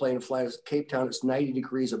get on a plane and fly to Cape Town. It's 90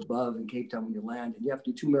 degrees above in Cape Town when you land. And you have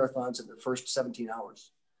to do 2 marathons in the first 17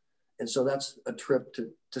 hours. And so that's a trip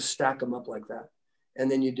to stack them up like that.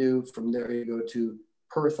 And then you do, from there, you go to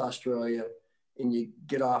Perth, Australia, and you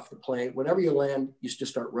get off the plane. Whenever you land, you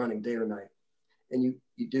just start running day or night. And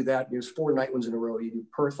you do that. There's 4 night ones in a row. You do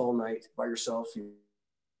Perth all night by yourself, in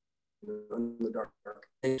the dark,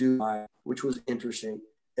 and do which was interesting.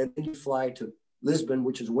 And then you fly to Lisbon,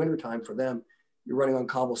 which is wintertime for them. You're running on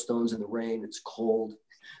cobblestones in the rain. It's cold.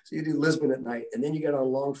 So you do Lisbon at night. And then you get on a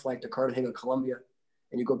long flight to Cartagena, Colombia,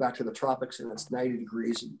 and you go back to the tropics, and it's 90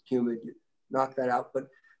 degrees and humid. You knock that out. But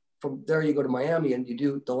from there, you go to Miami, and you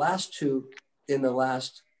do the last 2 in the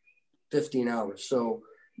last 15 hours. So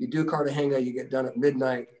you do Cartagena, you get done at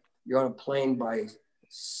midnight. You're on a plane by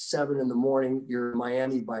 7 in the morning. You're in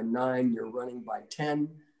Miami by 9. You're running by 10.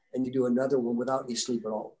 And you do another one without any sleep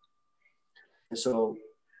at all. And so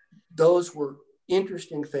those were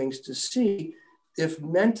interesting things to see if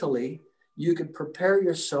mentally you could prepare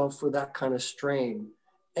yourself for that kind of strain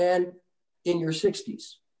and in your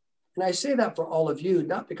 60s. And I say that for all of you,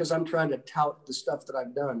 not because I'm trying to tout the stuff that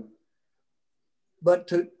I've done, but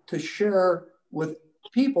to share with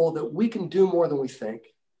people that we can do more than we think.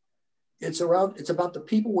 It's about the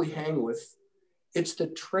people we hang with. It's the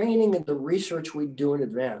training and the research we do in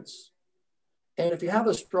advance. And if you have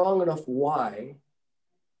a strong enough why,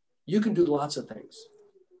 you can do lots of things.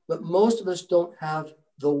 But most of us don't have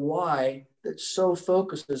the why that so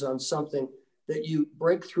focuses on something that you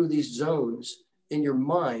break through these zones in your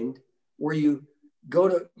mind where you go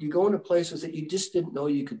into places that you just didn't know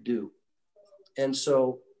you could do. And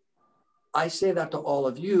so I say that to all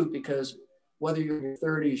of you because whether you're in your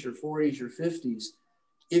 30s, your 40s, your 50s,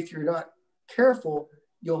 if you're not careful,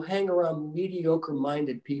 you'll hang around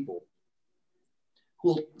mediocre-minded people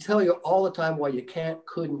who'll tell you all the time why you can't,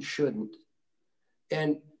 couldn't, shouldn't.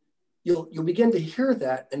 And you'll begin to hear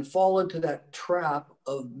that and fall into that trap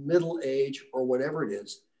of middle age or whatever it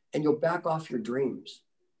is, and you'll back off your dreams.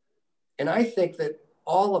 And I think that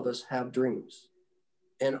all of us have dreams,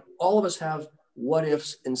 and all of us have what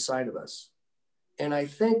ifs inside of us. And I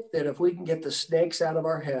think that if we can get the snakes out of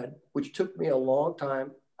our head, which took me a long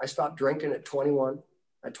time. I stopped drinking at 21.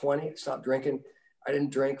 At 20, I stopped drinking. I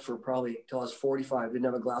didn't drink for probably till I was 45. Didn't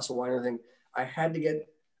have a glass of wine or anything. I had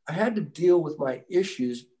to deal with my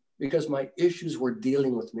issues because my issues were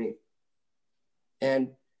dealing with me.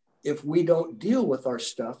 And if we don't deal with our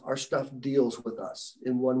stuff deals with us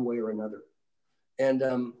in one way or another.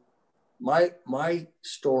 And my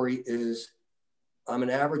story is I'm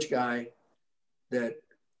an average guy that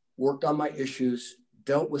worked on my issues,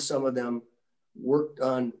 dealt with some of them, worked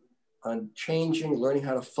on changing, learning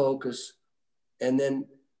how to focus, and then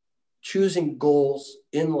choosing goals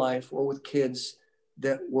in life or with kids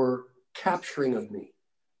that were capturing of me.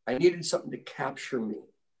 I needed something to capture me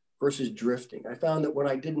versus drifting. I found that when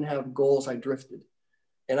I didn't have goals, I drifted,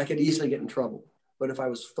 and I could easily get in trouble. But if I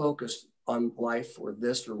was focused on life or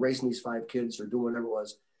this or raising these 5 kids or doing whatever it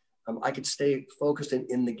was, I could stay focused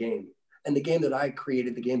in the game. And the game that I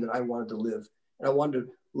created, the game that I wanted to live. And I wanted to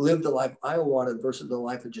live the life I wanted versus the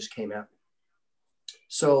life that just came at me.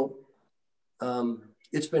 So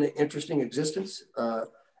it's been an interesting existence.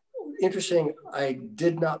 Interesting, I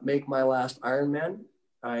did not make my last Ironman.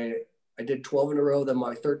 I did 12 in a row, then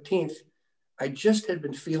my 13th. I just had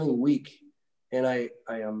been feeling weak. And I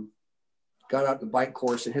got out the bike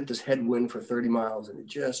course and hit this headwind for 30 miles and it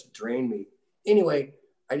just drained me. Anyway,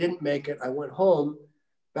 I didn't make it. I went home,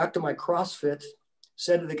 back to my CrossFit,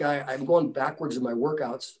 said to the guy, I'm going backwards in my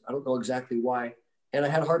workouts. I don't know exactly why. And I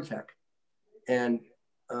had a heart attack. And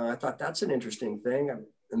I thought, that's an interesting thing. I'm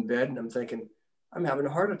in bed and I'm thinking, I'm having a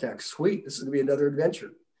heart attack. Sweet, this is gonna be another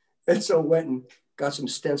adventure. And so went and got some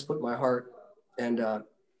stents put in my heart and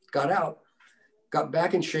got out, got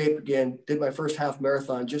back in shape again, did my first half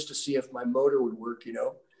marathon just to see if my motor would work,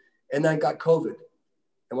 and then I got COVID.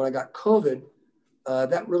 And when I got COVID,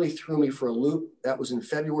 that really threw me for a loop. That was in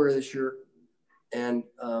February this year. And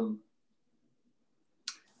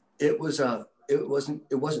it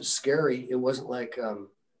wasn't scary. It wasn't like I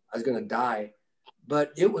was going to die,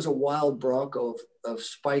 but it was a wild bronco of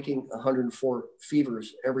spiking 104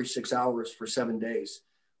 fevers every 6 hours for 7 days,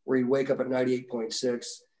 where you wake up at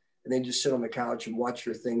 98.6 and then just sit on the couch and watch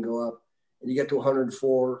your thing go up, and you get to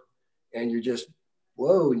 104 and you're just,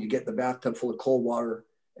 whoa, and you get in the bathtub full of cold water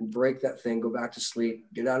and break that thing, go back to sleep,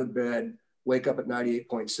 get out of bed, wake up at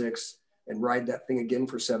 98.6 and ride that thing again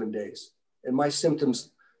for 7 days. And my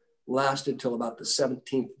symptoms lasted till about the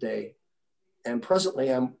 17th day. And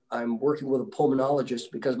presently I'm working with a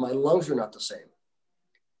pulmonologist because my lungs are not the same.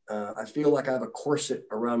 I feel like I have a corset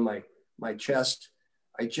around my chest.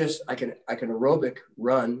 I can aerobic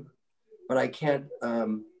run, but I can't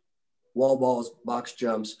wall balls, box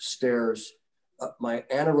jumps, stairs. My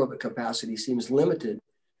anaerobic capacity seems limited.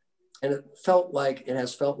 And it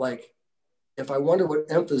has felt like, if I wonder what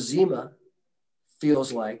emphysema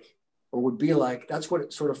feels like or would be like, that's what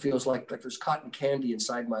it sort of feels like there's cotton candy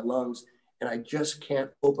inside my lungs and I just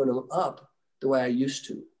can't open them up the way I used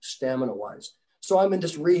to, stamina-wise. So I'm in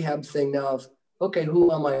this rehab thing now of, okay,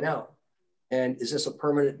 who am I now? And is this a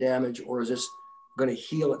permanent damage or is this going to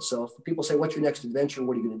heal itself? People say, what's your next adventure?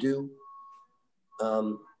 What are you going to do?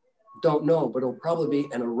 Don't know, but it'll probably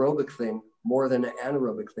be an aerobic thing more than an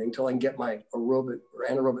anaerobic thing till I can get my aerobic or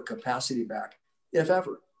anaerobic capacity back, if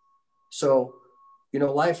ever. So,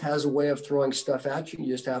 life has a way of throwing stuff at you.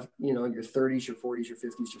 You just have, in your 30s, your 40s, your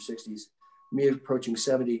 50s, your 60s, me approaching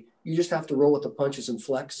 70, you just have to roll with the punches and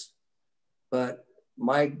flex. But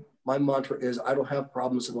my mantra is, I don't have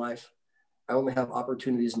problems in life. I only have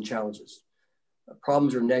opportunities and challenges.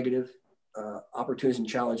 Problems are negative. Opportunities and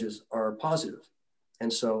challenges are positive.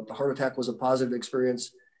 And so the heart attack was a positive experience,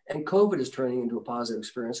 and COVID is turning into a positive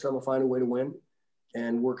experience. So I'm gonna find a way to win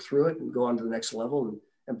and work through it and go on to the next level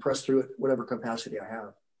and press through it, whatever capacity I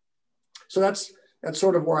have. So that's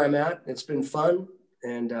sort of where I'm at. It's been fun.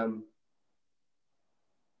 And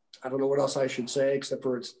I don't know what else I should say, except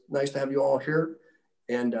for it's nice to have you all here.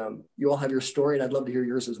 And you all have your story, and I'd love to hear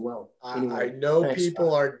yours as well. Anyway, I know thanks.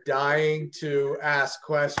 People are dying to ask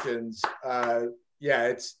questions.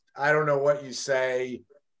 I don't know what you say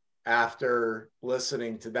after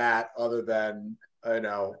listening to that, other than,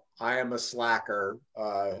 I am a slacker.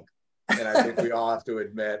 And I think we all have to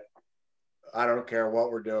admit, I don't care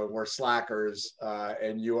what we're doing, we're slackers,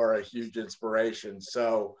 and you are a huge inspiration.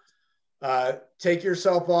 So take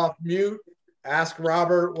yourself off mute, ask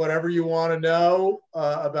Robert whatever you want to know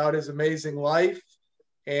about his amazing life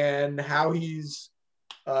and how he's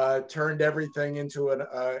turned everything into an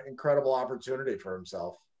incredible opportunity for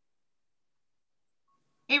himself.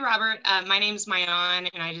 Hey, Robert, my name's Mayan,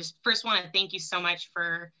 and I just first want to thank you so much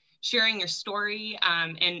for sharing your story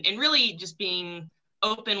and really just being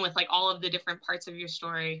open with like all of the different parts of your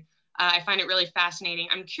story. I find it really fascinating.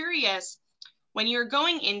 I'm curious, when you're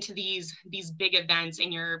going into these big events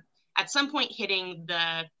and you're at some point hitting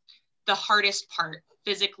the hardest part,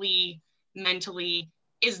 physically, mentally,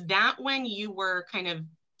 is that when you were kind of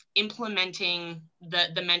implementing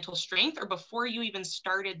the mental strength, or before you even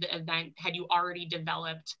started the event, had you already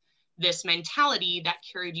developed this mentality that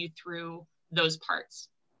carried you through those parts?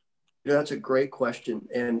 Yeah, that's a great question,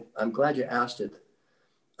 and I'm glad you asked it.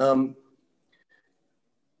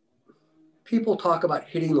 People talk about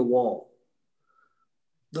hitting the wall.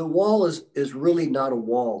 The wall is really not a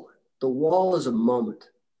wall. The wall is a moment.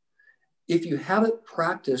 If you haven't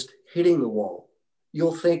practiced hitting the wall,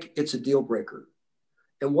 you'll think it's a deal breaker.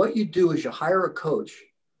 And what you do is you hire a coach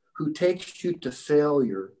who takes you to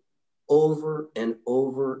failure over and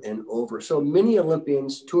over and over. So many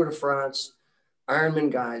Olympians, Tour de France,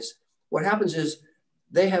 Ironman guys, what happens is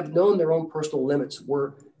they have known their own personal limits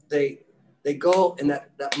where they go, and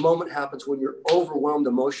that moment happens when you're overwhelmed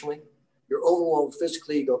emotionally, you're overwhelmed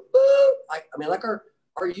physically, you go, like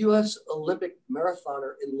our US Olympic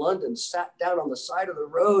marathoner in London sat down on the side of the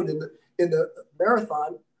road in the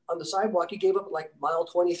marathon on the sidewalk. He gave up at like mile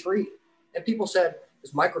 23. And people said,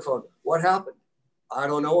 his microphone, what happened? I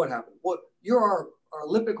don't know what happened. Well, you're our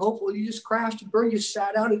Olympic hopeful. You just crashed and burned. You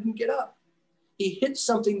sat down and didn't get up. He hit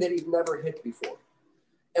something that he'd never hit before.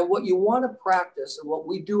 And what you want to practice, and what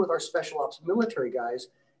we do with our special ops military guys,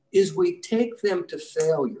 is we take them to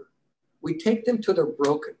failure. We take them to their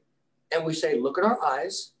broken. And we say, look at our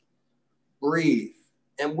eyes, breathe.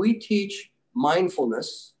 And we teach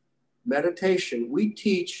mindfulness, meditation. We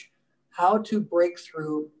teach how to break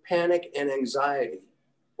through panic and anxiety,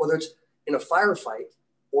 whether it's in a firefight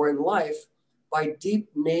or in life, by deep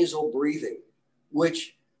nasal breathing,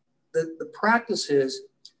 which the practice is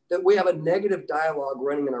that we have a negative dialogue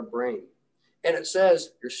running in our brain. And it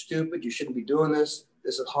says, you're stupid. You shouldn't be doing this.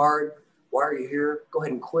 This is hard. Why are you here? Go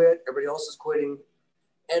ahead and quit. Everybody else is quitting.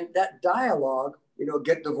 And that dialogue, you know,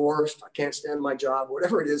 get divorced, I can't stand my job,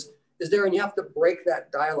 whatever it is there. And you have to break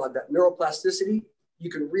that dialogue, that neuroplasticity. You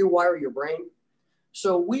can rewire your brain.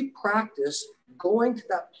 So we practice going to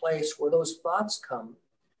that place where those thoughts come.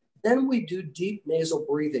 Then we do deep nasal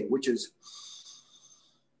breathing, which is,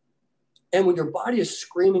 and when your body is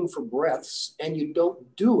screaming for breaths and you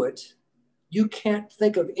don't do it, you can't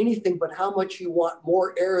think of anything but how much you want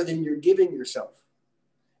more air than you're giving yourself.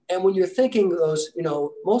 And when you're thinking those, you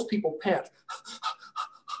know, most people pant.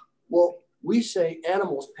 Well, we say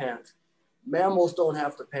animals pant. Mammals don't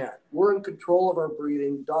have to pant. We're in control of our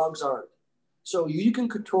breathing. Dogs aren't. So you can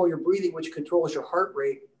control your breathing, which controls your heart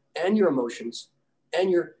rate and your emotions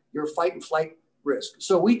and your fight and flight risk.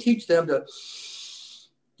 So we teach them to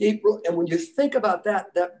deep, and when you think about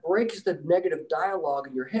that, that breaks the negative dialogue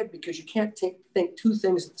in your head, because you can't think two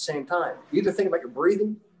things at the same time. You either think about your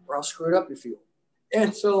breathing or how screwed up you feel.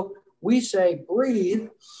 And so we say, breathe,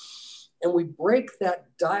 and we break that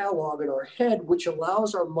dialogue in our head, which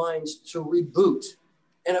allows our minds to reboot.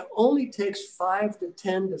 And it only takes 5 to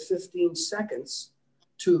 10 to 15 seconds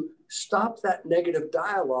to stop that negative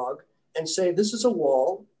dialogue and say, this is a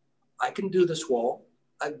wall. I can do this wall.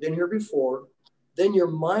 I've been here before. Then your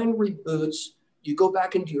mind reboots. You go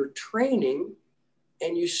back into your training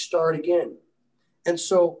and you start again. And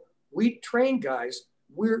so we train guys.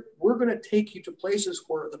 We're going to take you to places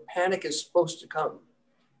where the panic is supposed to come,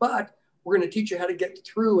 but we're going to teach you how to get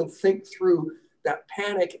through and think through that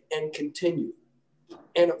panic and continue.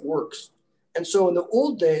 And it works. And so in the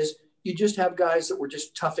old days, you just have guys that were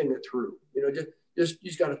just toughing it through. You know, you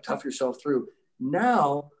just got to tough yourself through.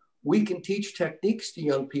 Now we can teach techniques to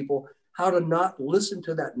young people how to not listen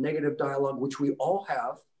to that negative dialogue, which we all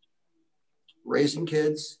have. Raising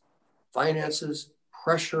kids, finances,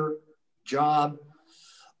 pressure, job.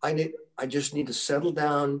 I just need to settle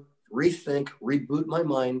down, rethink, reboot my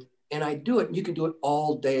mind. And I do it. And you can do it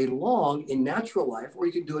all day long in natural life, or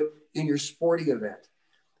you can do it in your sporting event.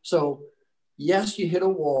 So yes, you hit a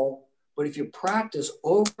wall, but if you practice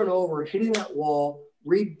over and over, hitting that wall,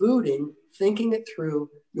 rebooting, thinking it through,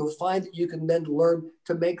 you'll find that you can then learn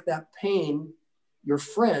to make that pain your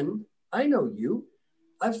friend. I know you.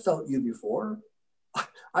 I've felt you before.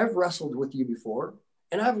 I've wrestled with you before.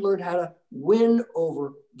 And I've learned how to win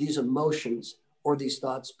over these emotions or these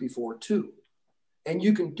thoughts before too. And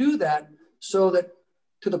you can do that so that,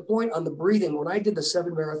 to the point on the breathing, when I did the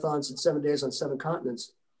 7 marathons in 7 days on 7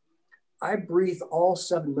 continents, I breathed all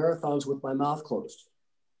 7 marathons with my mouth closed.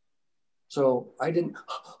 So I didn't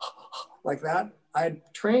like that. I had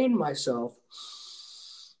trained myself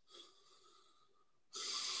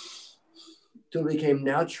till it became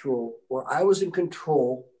natural, where I was in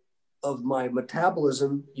control of my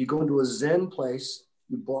metabolism. You go into a Zen place,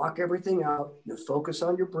 you block everything out, you focus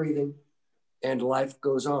on your breathing, and life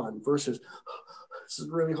goes on. Versus, this is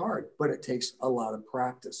really hard, but it takes a lot of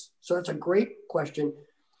practice. So that's a great question.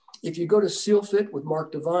 If you go to SEAL Fit with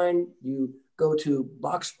Mark Devine, you go to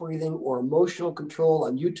box breathing or emotional control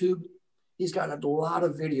on YouTube. He's got a lot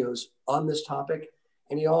of videos on this topic.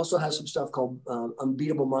 And he also has some stuff called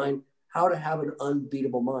Unbeatable Mind, how to have an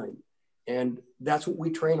unbeatable mind. And that's what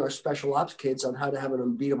we train our special ops kids on, how to have an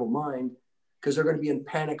unbeatable mind, because they're going to be in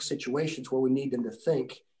panic situations where we need them to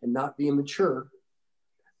think and not be immature,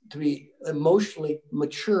 to be emotionally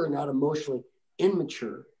mature, not emotionally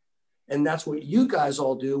immature. And that's what you guys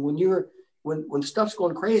all do when stuff's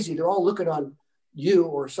going crazy. They're all looking on you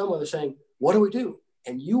or someone saying, what do we do?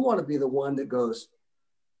 And you want to be the one that goes,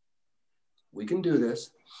 we can do this.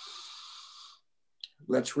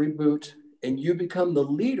 Let's reboot. And you become the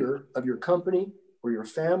leader of your company or your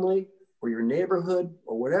family or your neighborhood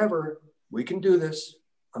or whatever. We can do this.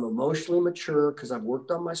 I'm emotionally mature because I've worked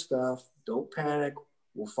on my stuff. Don't panic.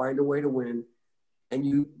 We'll find a way to win. And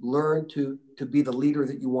you learn to be the leader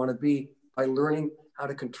that you want to be by learning how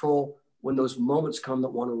to control when those moments come that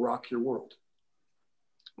want to rock your world.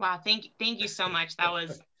 Wow, thank you so much. That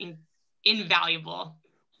was invaluable.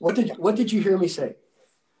 What did you hear me say?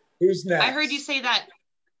 Who's next? I heard you say that.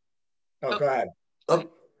 Oh, go ahead. Oh,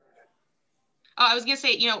 I was going to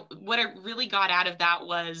say, what I really got out of that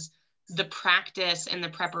was the practice and the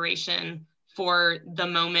preparation for the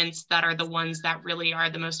moments that are the ones that really are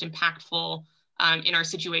the most impactful in our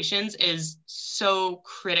situations is so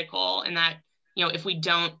critical. And that, if we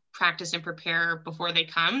don't practice and prepare before they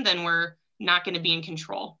come, then we're not going to be in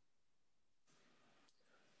control.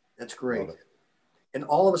 That's great. And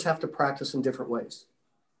all of us have to practice in different ways.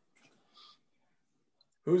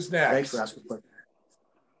 Who's next? Thanks for asking the question.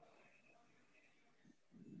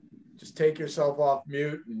 take yourself off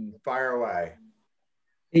mute and fire away.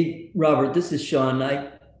 Hey, Robert, this is Sean.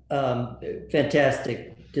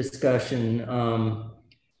 Fantastic discussion.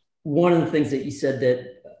 One of the things that you said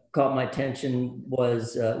that caught my attention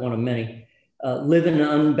was one of many, live an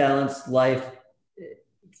unbalanced life,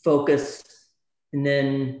 focus, and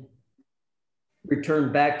then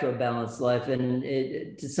return back to a balanced life. And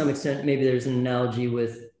to some extent, maybe there's an analogy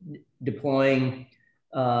with deploying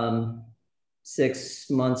 6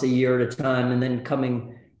 months, a year at a time, and then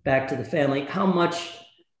coming back to the family. How much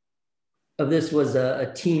of this was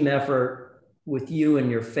a team effort with you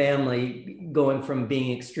and your family, going from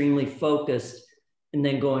being extremely focused and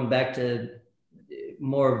then going back to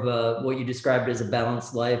more of what you described as a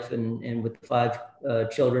balanced life, and with 5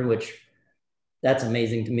 children, which that's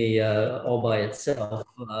amazing to me all by itself.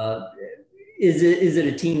 Is it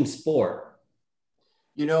a team sport?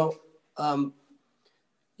 You know,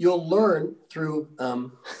 you'll learn through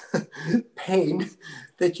pain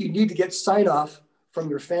that you need to get sign off from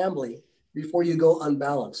your family before you go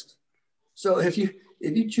unbalanced. So if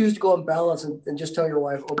you choose to go unbalanced and just tell your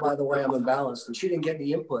wife, oh, by the way, I'm unbalanced, and she didn't get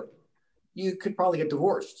any input, you could probably get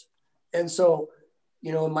divorced. And so,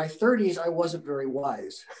 you know, in my 30s, I wasn't very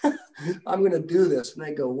wise. I'm going to do this. And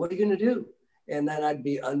they go, what are you going to do? And then I'd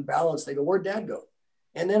be unbalanced. They go, where'd dad go?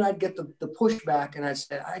 And then I'd get the pushback, and I'd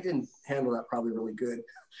say, I didn't handle that probably really good.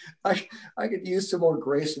 I could use some more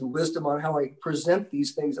grace and wisdom on how I present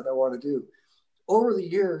these things that I want to do. Over the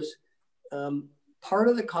years, part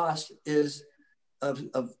of the cost is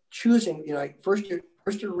of choosing, you know, first you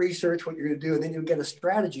research what you're going to do, and then you get a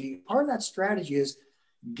strategy. Part of that strategy is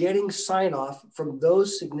getting sign off from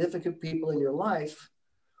those significant people in your life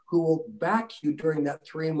who will back you during that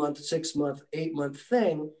 3-month, 6-month, 8-month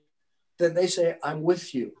thing, that they say, I'm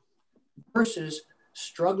with you, versus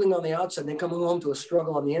struggling on the outside and then coming home to a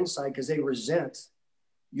struggle on the inside because they resent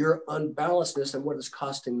your unbalancedness and what it's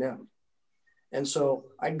costing them. And so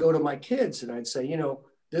I'd go to my kids and I'd say, you know,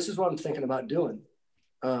 this is what I'm thinking about doing.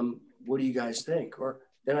 What do you guys think? Or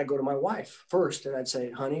then I'd go to my wife first and I'd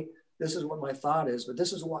say, honey, this is what my thought is, but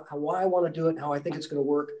this is why I want to do it and how I think it's going to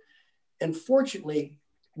work. And fortunately,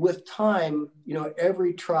 with time, you know,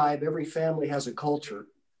 every tribe, every family has a culture,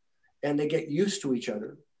 and they get used to each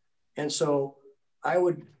other. And so I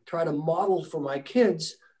would try to model for my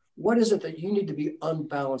kids, what is it that you need to be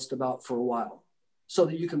unbalanced about for a while so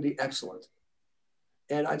that you can be excellent?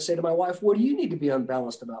 And I'd say to my wife, what do you need to be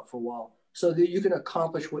unbalanced about for a while so that you can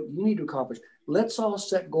accomplish what you need to accomplish? Let's all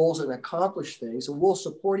set goals and accomplish things, and we'll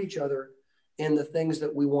support each other in the things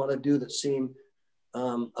that we want to do that seem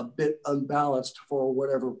a bit unbalanced for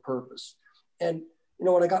whatever purpose. And, you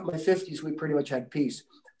know, when I got in my 50s, we pretty much had peace.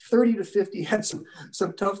 30 to 50 had some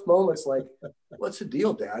tough moments like, what's the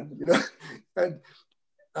deal, Dad? You know,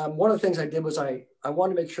 and one of the things I did was I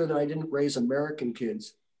wanted to make sure that I didn't raise American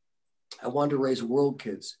kids. I wanted to raise world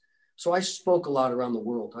kids. So I spoke a lot around the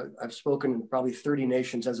world. I've spoken in probably 30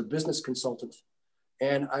 nations as a business consultant,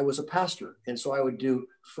 and I was a pastor. And so I would do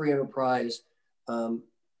free enterprise,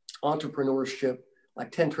 entrepreneurship,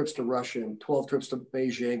 like 10 trips to Russia and 12 trips to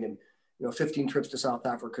Beijing and, you know, 15 trips to South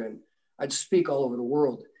Africa. And I'd speak all over the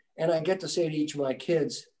world. And I get to say to each of my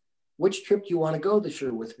kids, which trip do you want to go this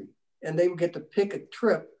year with me? And they would get to pick a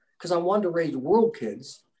trip because I wanted to raise world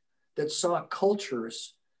kids that saw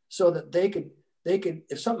cultures so that they could,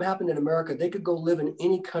 if something happened in America, they could go live in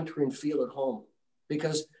any country and feel at home,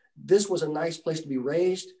 because this was a nice place to be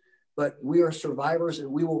raised, but we are survivors,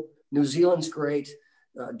 and New Zealand's great.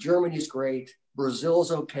 Germany's great.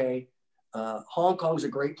 Brazil's okay. Hong Kong's a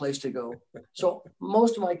great place to go. So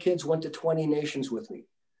most of my kids went to 20 nations with me.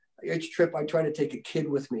 Each trip I tried to take a kid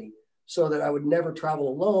with me so that I would never travel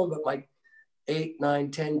alone, but my 8,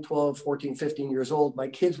 9, 10, 12, 14, 15 years old, my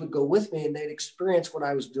kids would go with me and they'd experience what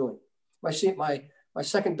I was doing. My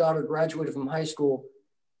second daughter graduated from high school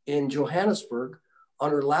in Johannesburg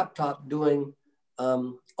on her laptop doing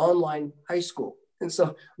online high school. And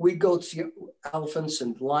so we'd go see elephants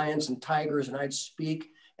and lions and tigers, and I'd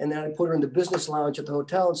speak. And then I'd put her in the business lounge at the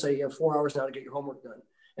hotel and say, you have 4 hours now to get your homework done.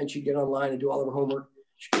 And she'd get online and do all of her homework.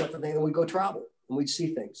 She'd do everything, and we'd go travel and we'd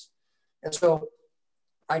see things. And so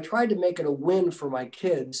I tried to make it a win for my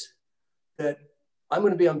kids that I'm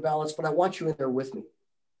going to be unbalanced, but I want you in there with me.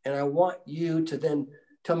 And I want you to then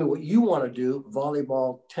tell me what you want to do: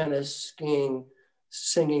 volleyball, tennis, skiing,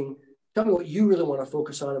 singing. Tell me what you really want to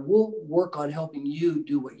focus on, and we'll work on helping you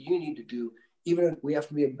do what you need to do, even if we have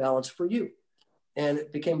to be in balance for you. And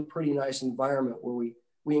it became a pretty nice environment where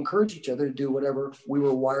we encourage each other to do whatever we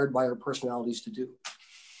were wired by our personalities to do.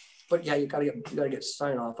 But yeah, you gotta get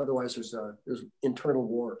sign off. Otherwise, there's internal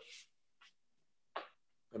war.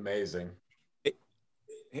 Amazing.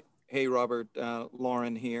 Hey, Robert,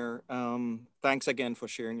 Lauren here. Thanks again for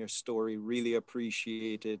sharing your story. Really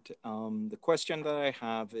appreciate it. The question that I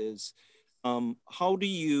have is, how do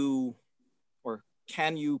you, or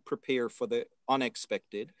can you prepare for the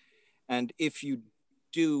unexpected? And if you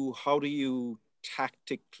do, how do you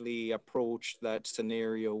tactically approach that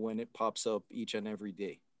scenario when it pops up each and every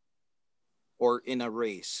day? Or in a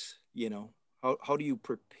race, you know, how do you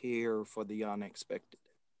prepare for the unexpected?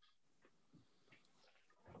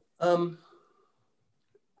 I'm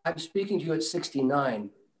speaking to you at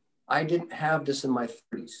 69. I didn't have this in my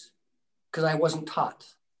 30s because I wasn't taught.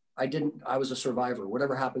 I was a survivor.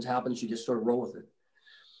 Whatever happens, happens. You just sort of roll with it.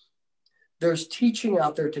 There's teaching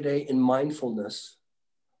out there today in mindfulness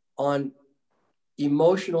on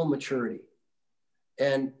emotional maturity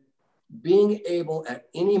and being able at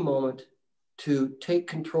any moment to take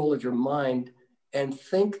control of your mind and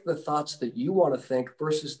think the thoughts that you want to think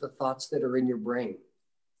versus the thoughts that are in your brain.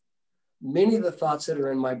 Many of the thoughts that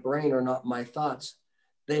are in my brain are not my thoughts.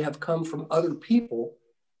 They have come from other people.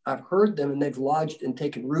 I've heard them and they've lodged and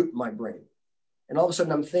taken root in my brain. And all of a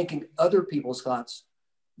sudden I'm thinking other people's thoughts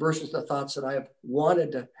versus the thoughts that I have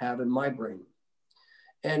wanted to have in my brain.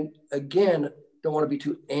 And again, don't want to be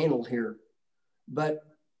too anal here, but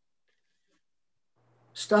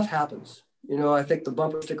stuff happens. You know, I think the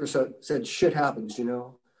bumper sticker said shit happens, you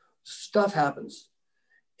know, stuff happens.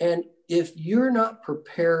 And if you're not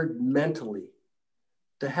prepared mentally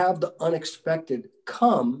to have the unexpected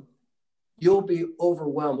come, you'll be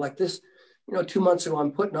overwhelmed. Like this, you know, 2 months ago,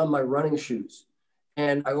 I'm putting on my running shoes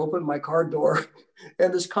and I open my car door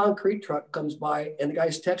and this concrete truck comes by and the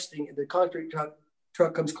guy's texting and the concrete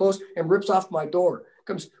truck comes close and rips off my door,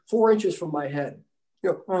 comes 4 inches from my head.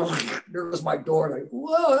 You know, there was my door. And I,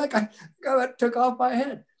 whoa, that guy that took off my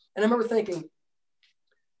head. And I remember thinking,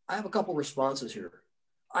 I have a couple responses here.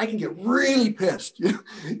 I can get really pissed. You know,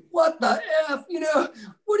 what the F, you know,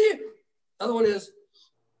 what do you, other one is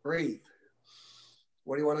breathe.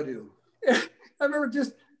 What do you want to do? I remember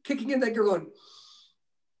just kicking in that girl going,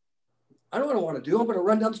 I don't know what I want to do. I'm going to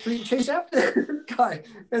run down the street and chase after that guy.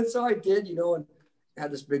 And so I did, you know, and had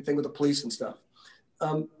this big thing with the police and stuff.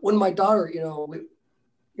 When my daughter, you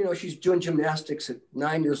know, she's doing gymnastics at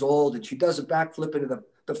 9 years old and she does a backflip into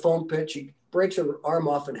the foam pit. She breaks her arm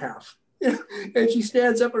off in half. And she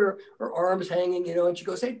stands up and her arm's hanging, you know, and she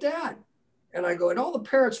goes, hey, Dad. And I go, and all the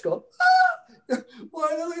parents go, ah,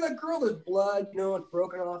 well, look at that girl, there's blood, you know, it's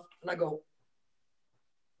broken off. And I go,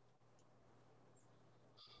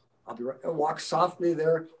 I'll be right. I walk softly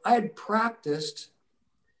there. I had practiced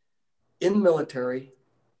in the military,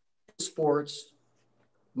 in sports,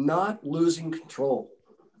 not losing control.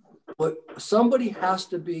 But somebody has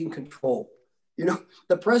to be in control. You know,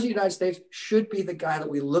 the president of the United States should be the guy that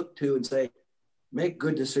we look to and say, make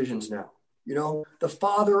good decisions now. You know, the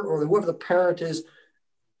father or whoever the parent is,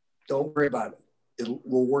 don't worry about it.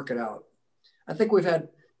 We'll work it out. I think we've had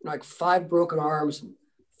like 5 broken arms and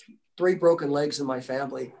 3 broken legs in my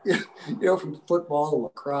family, you know, from football and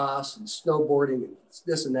lacrosse and snowboarding and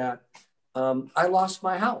this and that. I lost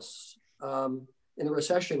my house in the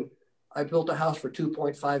recession. I built a house for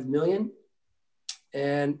 $2.5 million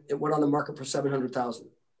and it went on the market for $700,000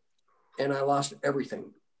 and I lost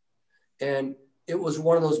everything. And it was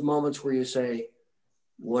one of those moments where you say,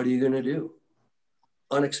 what are you going to do?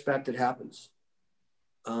 Unexpected happens.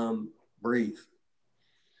 Breathe.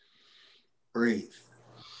 Breathe.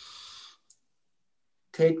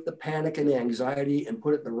 Take the panic and the anxiety and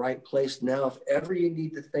put it in the right place. Now, if ever you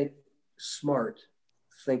need to think smart,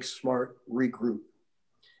 regroup.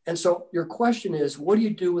 And so your question is, what do you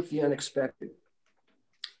do with the unexpected?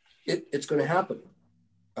 It's going to happen.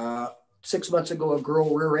 6 months ago, a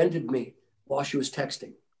girl rear-ended me while she was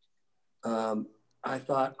texting. I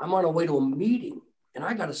thought, I'm on a way to a meeting and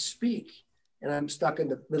I got to speak. And I'm stuck in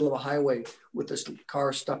the middle of a highway with this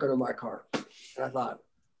car stuck under my car. And I thought,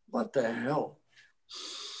 what the hell?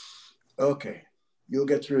 Okay, you'll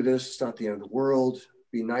get through this. It's not the end of the world.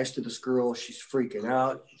 Be nice to this girl. She's freaking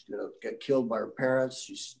out. She's going to get killed by her parents.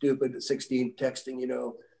 She's stupid at 16 texting, you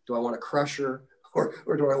know, do I want to crush her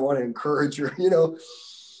or do I want to encourage her? You know,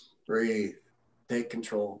 breathe, take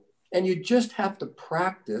control. And you just have to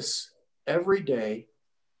practice every day.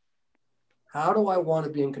 How do I want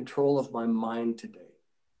to be in control of my mind today?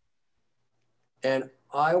 And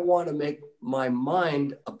I want to make my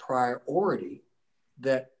mind a priority,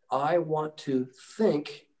 that I want to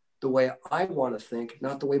think the way I want to think,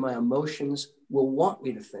 not the way my emotions will want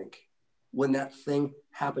me to think when that thing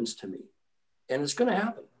happens to me. And it's going to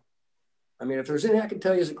happen. I mean, if there's anything I can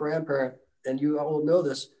tell you as a grandparent, and you all know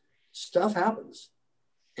this, stuff happens.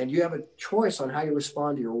 And you have a choice on how you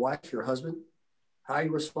respond to your wife, your husband, how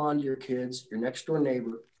you respond to your kids, your next door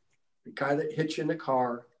neighbor, the guy that hits you in the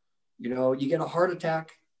car. You know, you get a heart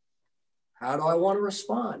attack. How do I want to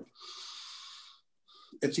respond?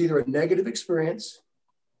 It's either a negative experience,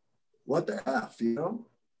 what the F, you know,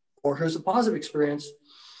 or here's a positive experience.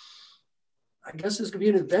 I guess this could be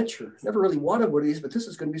an adventure. Never really wanted one of these, but this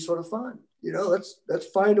is going to be sort of fun. You know, let's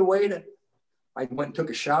find a way to. I went and took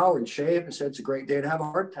a shower and shaved and said, it's a great day to have a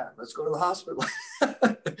heart attack. Let's go to the hospital.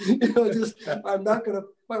 You know, just, I'm not going to,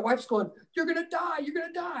 my wife's going, you're going to die. You're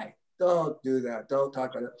going to die. Don't do that. Don't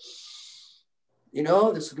talk about it. You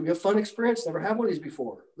know, this is going to be a fun experience. Never had one of these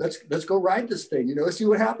before. Let's go ride this thing, you know, see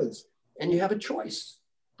what happens. And you have a choice,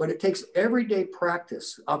 but it takes everyday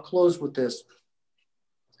practice. I'll close with this.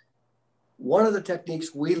 One of the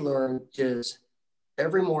techniques we learn is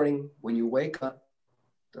every morning when you wake up,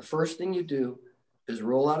 the first thing you do is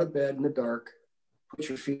roll out of bed in the dark, put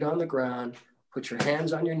your feet on the ground, put your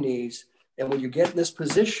hands on your knees. And when you get in this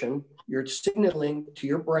position, you're signaling to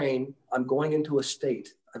your brain, I'm going into a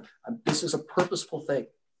state. This is a purposeful thing.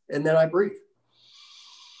 And then I breathe.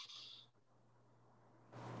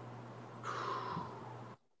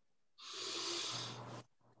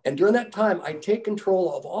 And during that time, I take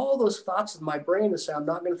control of all those thoughts in my brain and say, I'm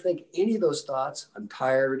not going to think any of those thoughts. I'm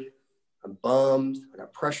tired. I'm bummed. I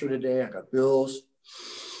got pressure today. I got bills.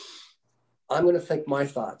 I'm going to think my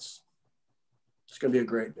thoughts. It's going to be a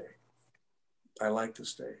great day. I like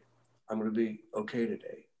this day. I'm going to be okay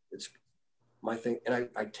today. It's my thing. And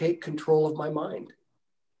I take control of my mind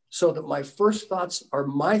so that my first thoughts are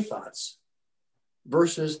my thoughts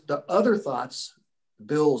versus the other thoughts,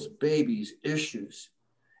 bills, babies, issues.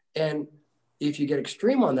 And if you get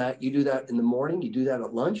extreme on that, you do that in the morning, you do that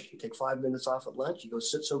at lunch, you take 5 minutes off at lunch, you go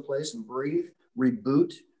sit someplace and breathe,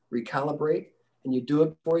 reboot, recalibrate, and you do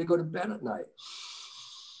it before you go to bed at night.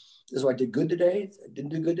 So I did good today, I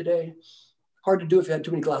didn't do good today. Hard to do if you had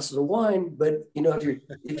too many glasses of wine, but you know,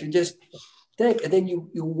 if you just think, and then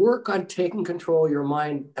you work on taking control of your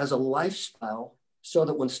mind as a lifestyle so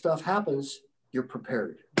that when stuff happens, you're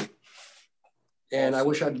prepared. And I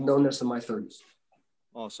wish I'd known this in my 30s.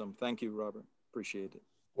 Awesome. Thank you, Robert. Appreciate it.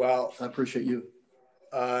 Well, I appreciate you.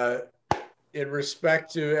 In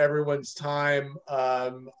respect to everyone's time,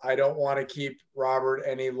 I don't want to keep Robert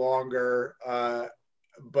any longer,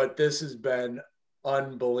 but this has been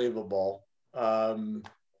unbelievable.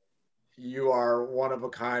 You are one of a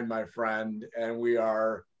kind, my friend, and we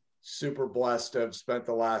are super blessed to have spent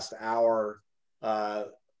the last hour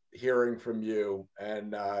hearing from you,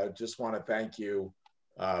 and just want to thank you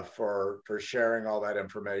for sharing all that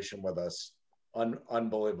information with us.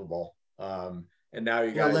 Unbelievable. And now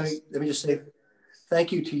you guys. Let me just say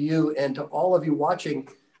thank you to you and to all of you watching.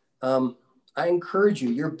 I encourage you,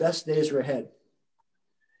 your best days are ahead.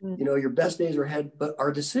 You know, your best days are ahead, but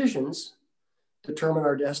our decisions determine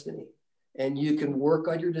our destiny. And you can work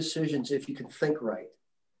on your decisions if you can think right.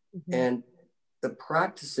 And the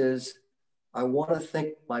practice is, I want to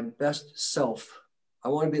think my best self. I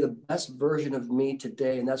want to be the best version of me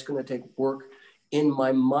today. And that's going to take work in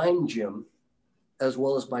my mind gym as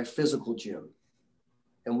well as my physical gym.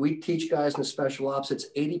 And we teach guys in the special ops, it's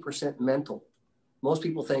 80% mental. Most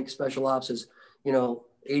people think special ops is, you know,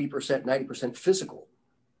 80%, 90% physical,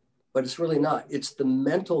 but it's really not. It's the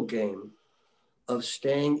mental game of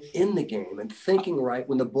staying in the game and thinking right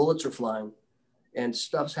when the bullets are flying and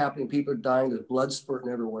stuff's happening, people are dying, there's blood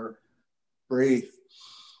spurting everywhere. Breathe,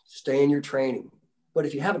 stay in your training. But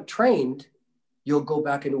if you haven't trained, you'll go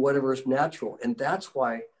back into whatever is natural. And that's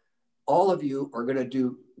why all of you are going to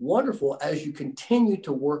do wonderful as you continue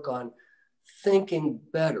to work on thinking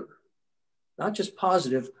better, not just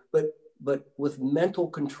positive, but with mental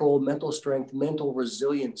control, mental strength, mental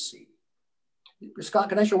resiliency. Scott,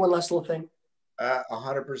 can I share one last little thing?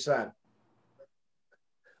 100%.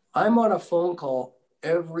 I'm on a phone call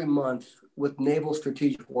every month with Naval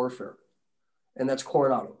Strategic Warfare, and that's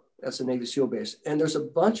Coronado. That's a Navy SEAL base. And there's a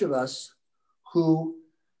bunch of us who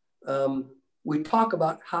we talk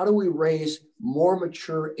about how do we raise more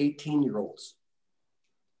mature 18-year-olds,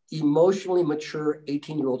 emotionally mature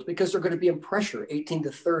 18-year-olds, because they're going to be in pressure, 18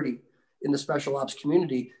 to 30 in the special ops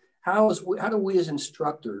community. How do we as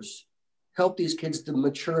instructors help these kids to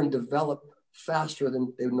mature and develop faster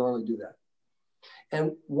than they would normally do that?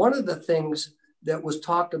 And one of the things that was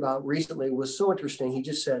talked about recently was so interesting. He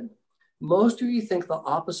just said, most of you think the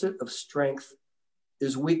opposite of strength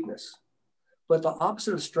is weakness, but the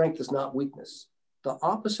opposite of strength is not weakness. The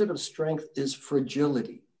opposite of strength is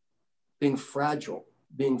fragility, being fragile,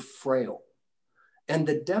 being frail. And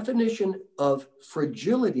the definition of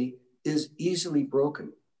fragility is easily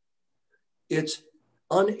broken. It's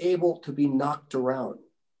unable to be knocked around.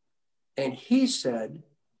 And he said,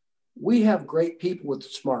 we have great people with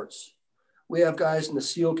smarts. We have guys in the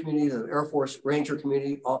SEAL community, the Air Force Ranger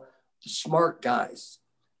community, all smart guys.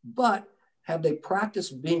 But have they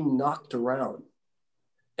practiced being knocked around?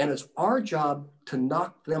 And it's our job to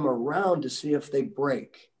knock them around to see if they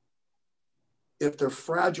break, if they're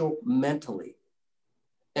fragile mentally.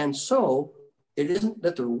 And so it isn't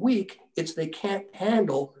that they're weak, it's they can't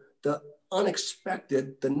handle the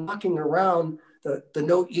unexpected, the knocking around, the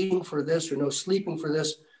no eating for this or no sleeping for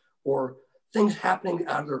this, or things happening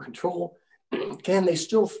out of their control. Can they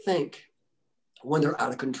still think when they're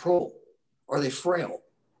out of control? Are they frail?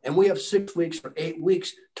 And we have 6 weeks or 8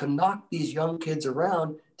 weeks to knock these young kids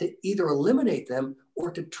around to either eliminate them or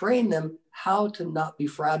to train them how to not be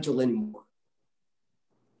fragile anymore.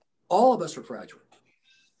 All of us are fragile.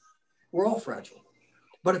 We're all fragile.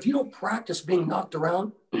 But if you don't practice being knocked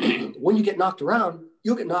around, when you get knocked around,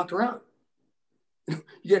 you'll get knocked around. You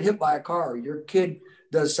get hit by a car, your kid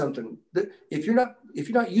does something. If you're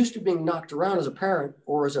not used to being knocked around as a parent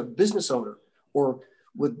or as a business owner or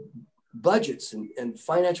with budgets and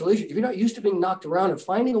financial issues, if you're not used to being knocked around and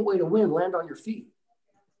finding a way to win, land on your feet,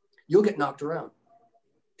 you'll get knocked around.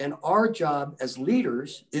 And our job as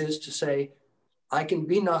leaders is to say, I can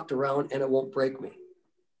be knocked around and it won't break me.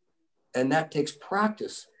 And that takes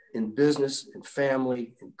practice in business, in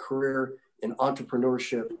family, in career, in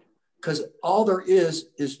entrepreneurship, because all there is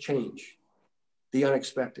change, the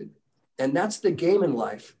unexpected. And that's the game in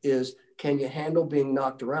life is, can you handle being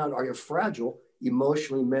knocked around? Are you fragile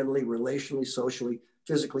emotionally, mentally, relationally, socially,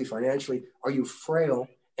 physically, financially? Are you frail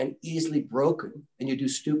and easily broken? And you do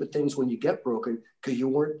stupid things when you get broken because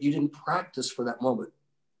you didn't practice for that moment.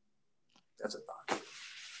 That's a thought.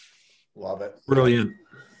 Love it. Brilliant.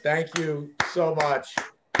 Thank you so much.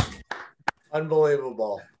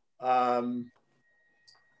 Unbelievable.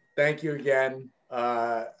 Thank you again.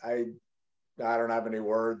 I don't have any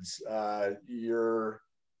words. You're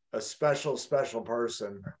a special, special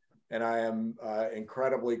person. And I am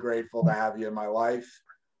incredibly grateful to have you in my life.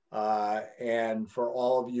 And for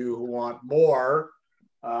all of you who want more,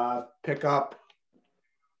 pick up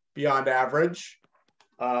Beyond Average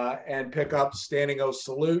and pick up Standing O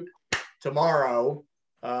Salute tomorrow.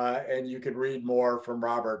 And you can read more from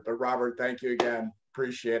Robert. But Robert, thank you again.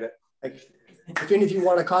 Appreciate it. If any of you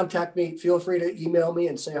want to contact me, feel free to email me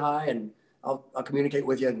and say hi, and I'll communicate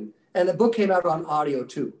with you. And the book came out on audio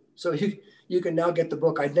too. So you can now get the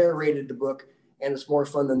book. I narrated the book, and it's more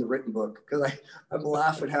fun than the written book because I'm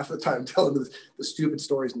laughing half the time telling the stupid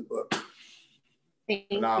stories in the book.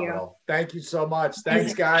 Phenomenal. Thank you so much.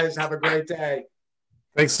 Thanks, guys. Have a great day.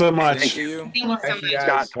 Thanks so much. Thank you. Thank you so much.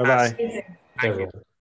 Guys. Bye-bye. Thank you.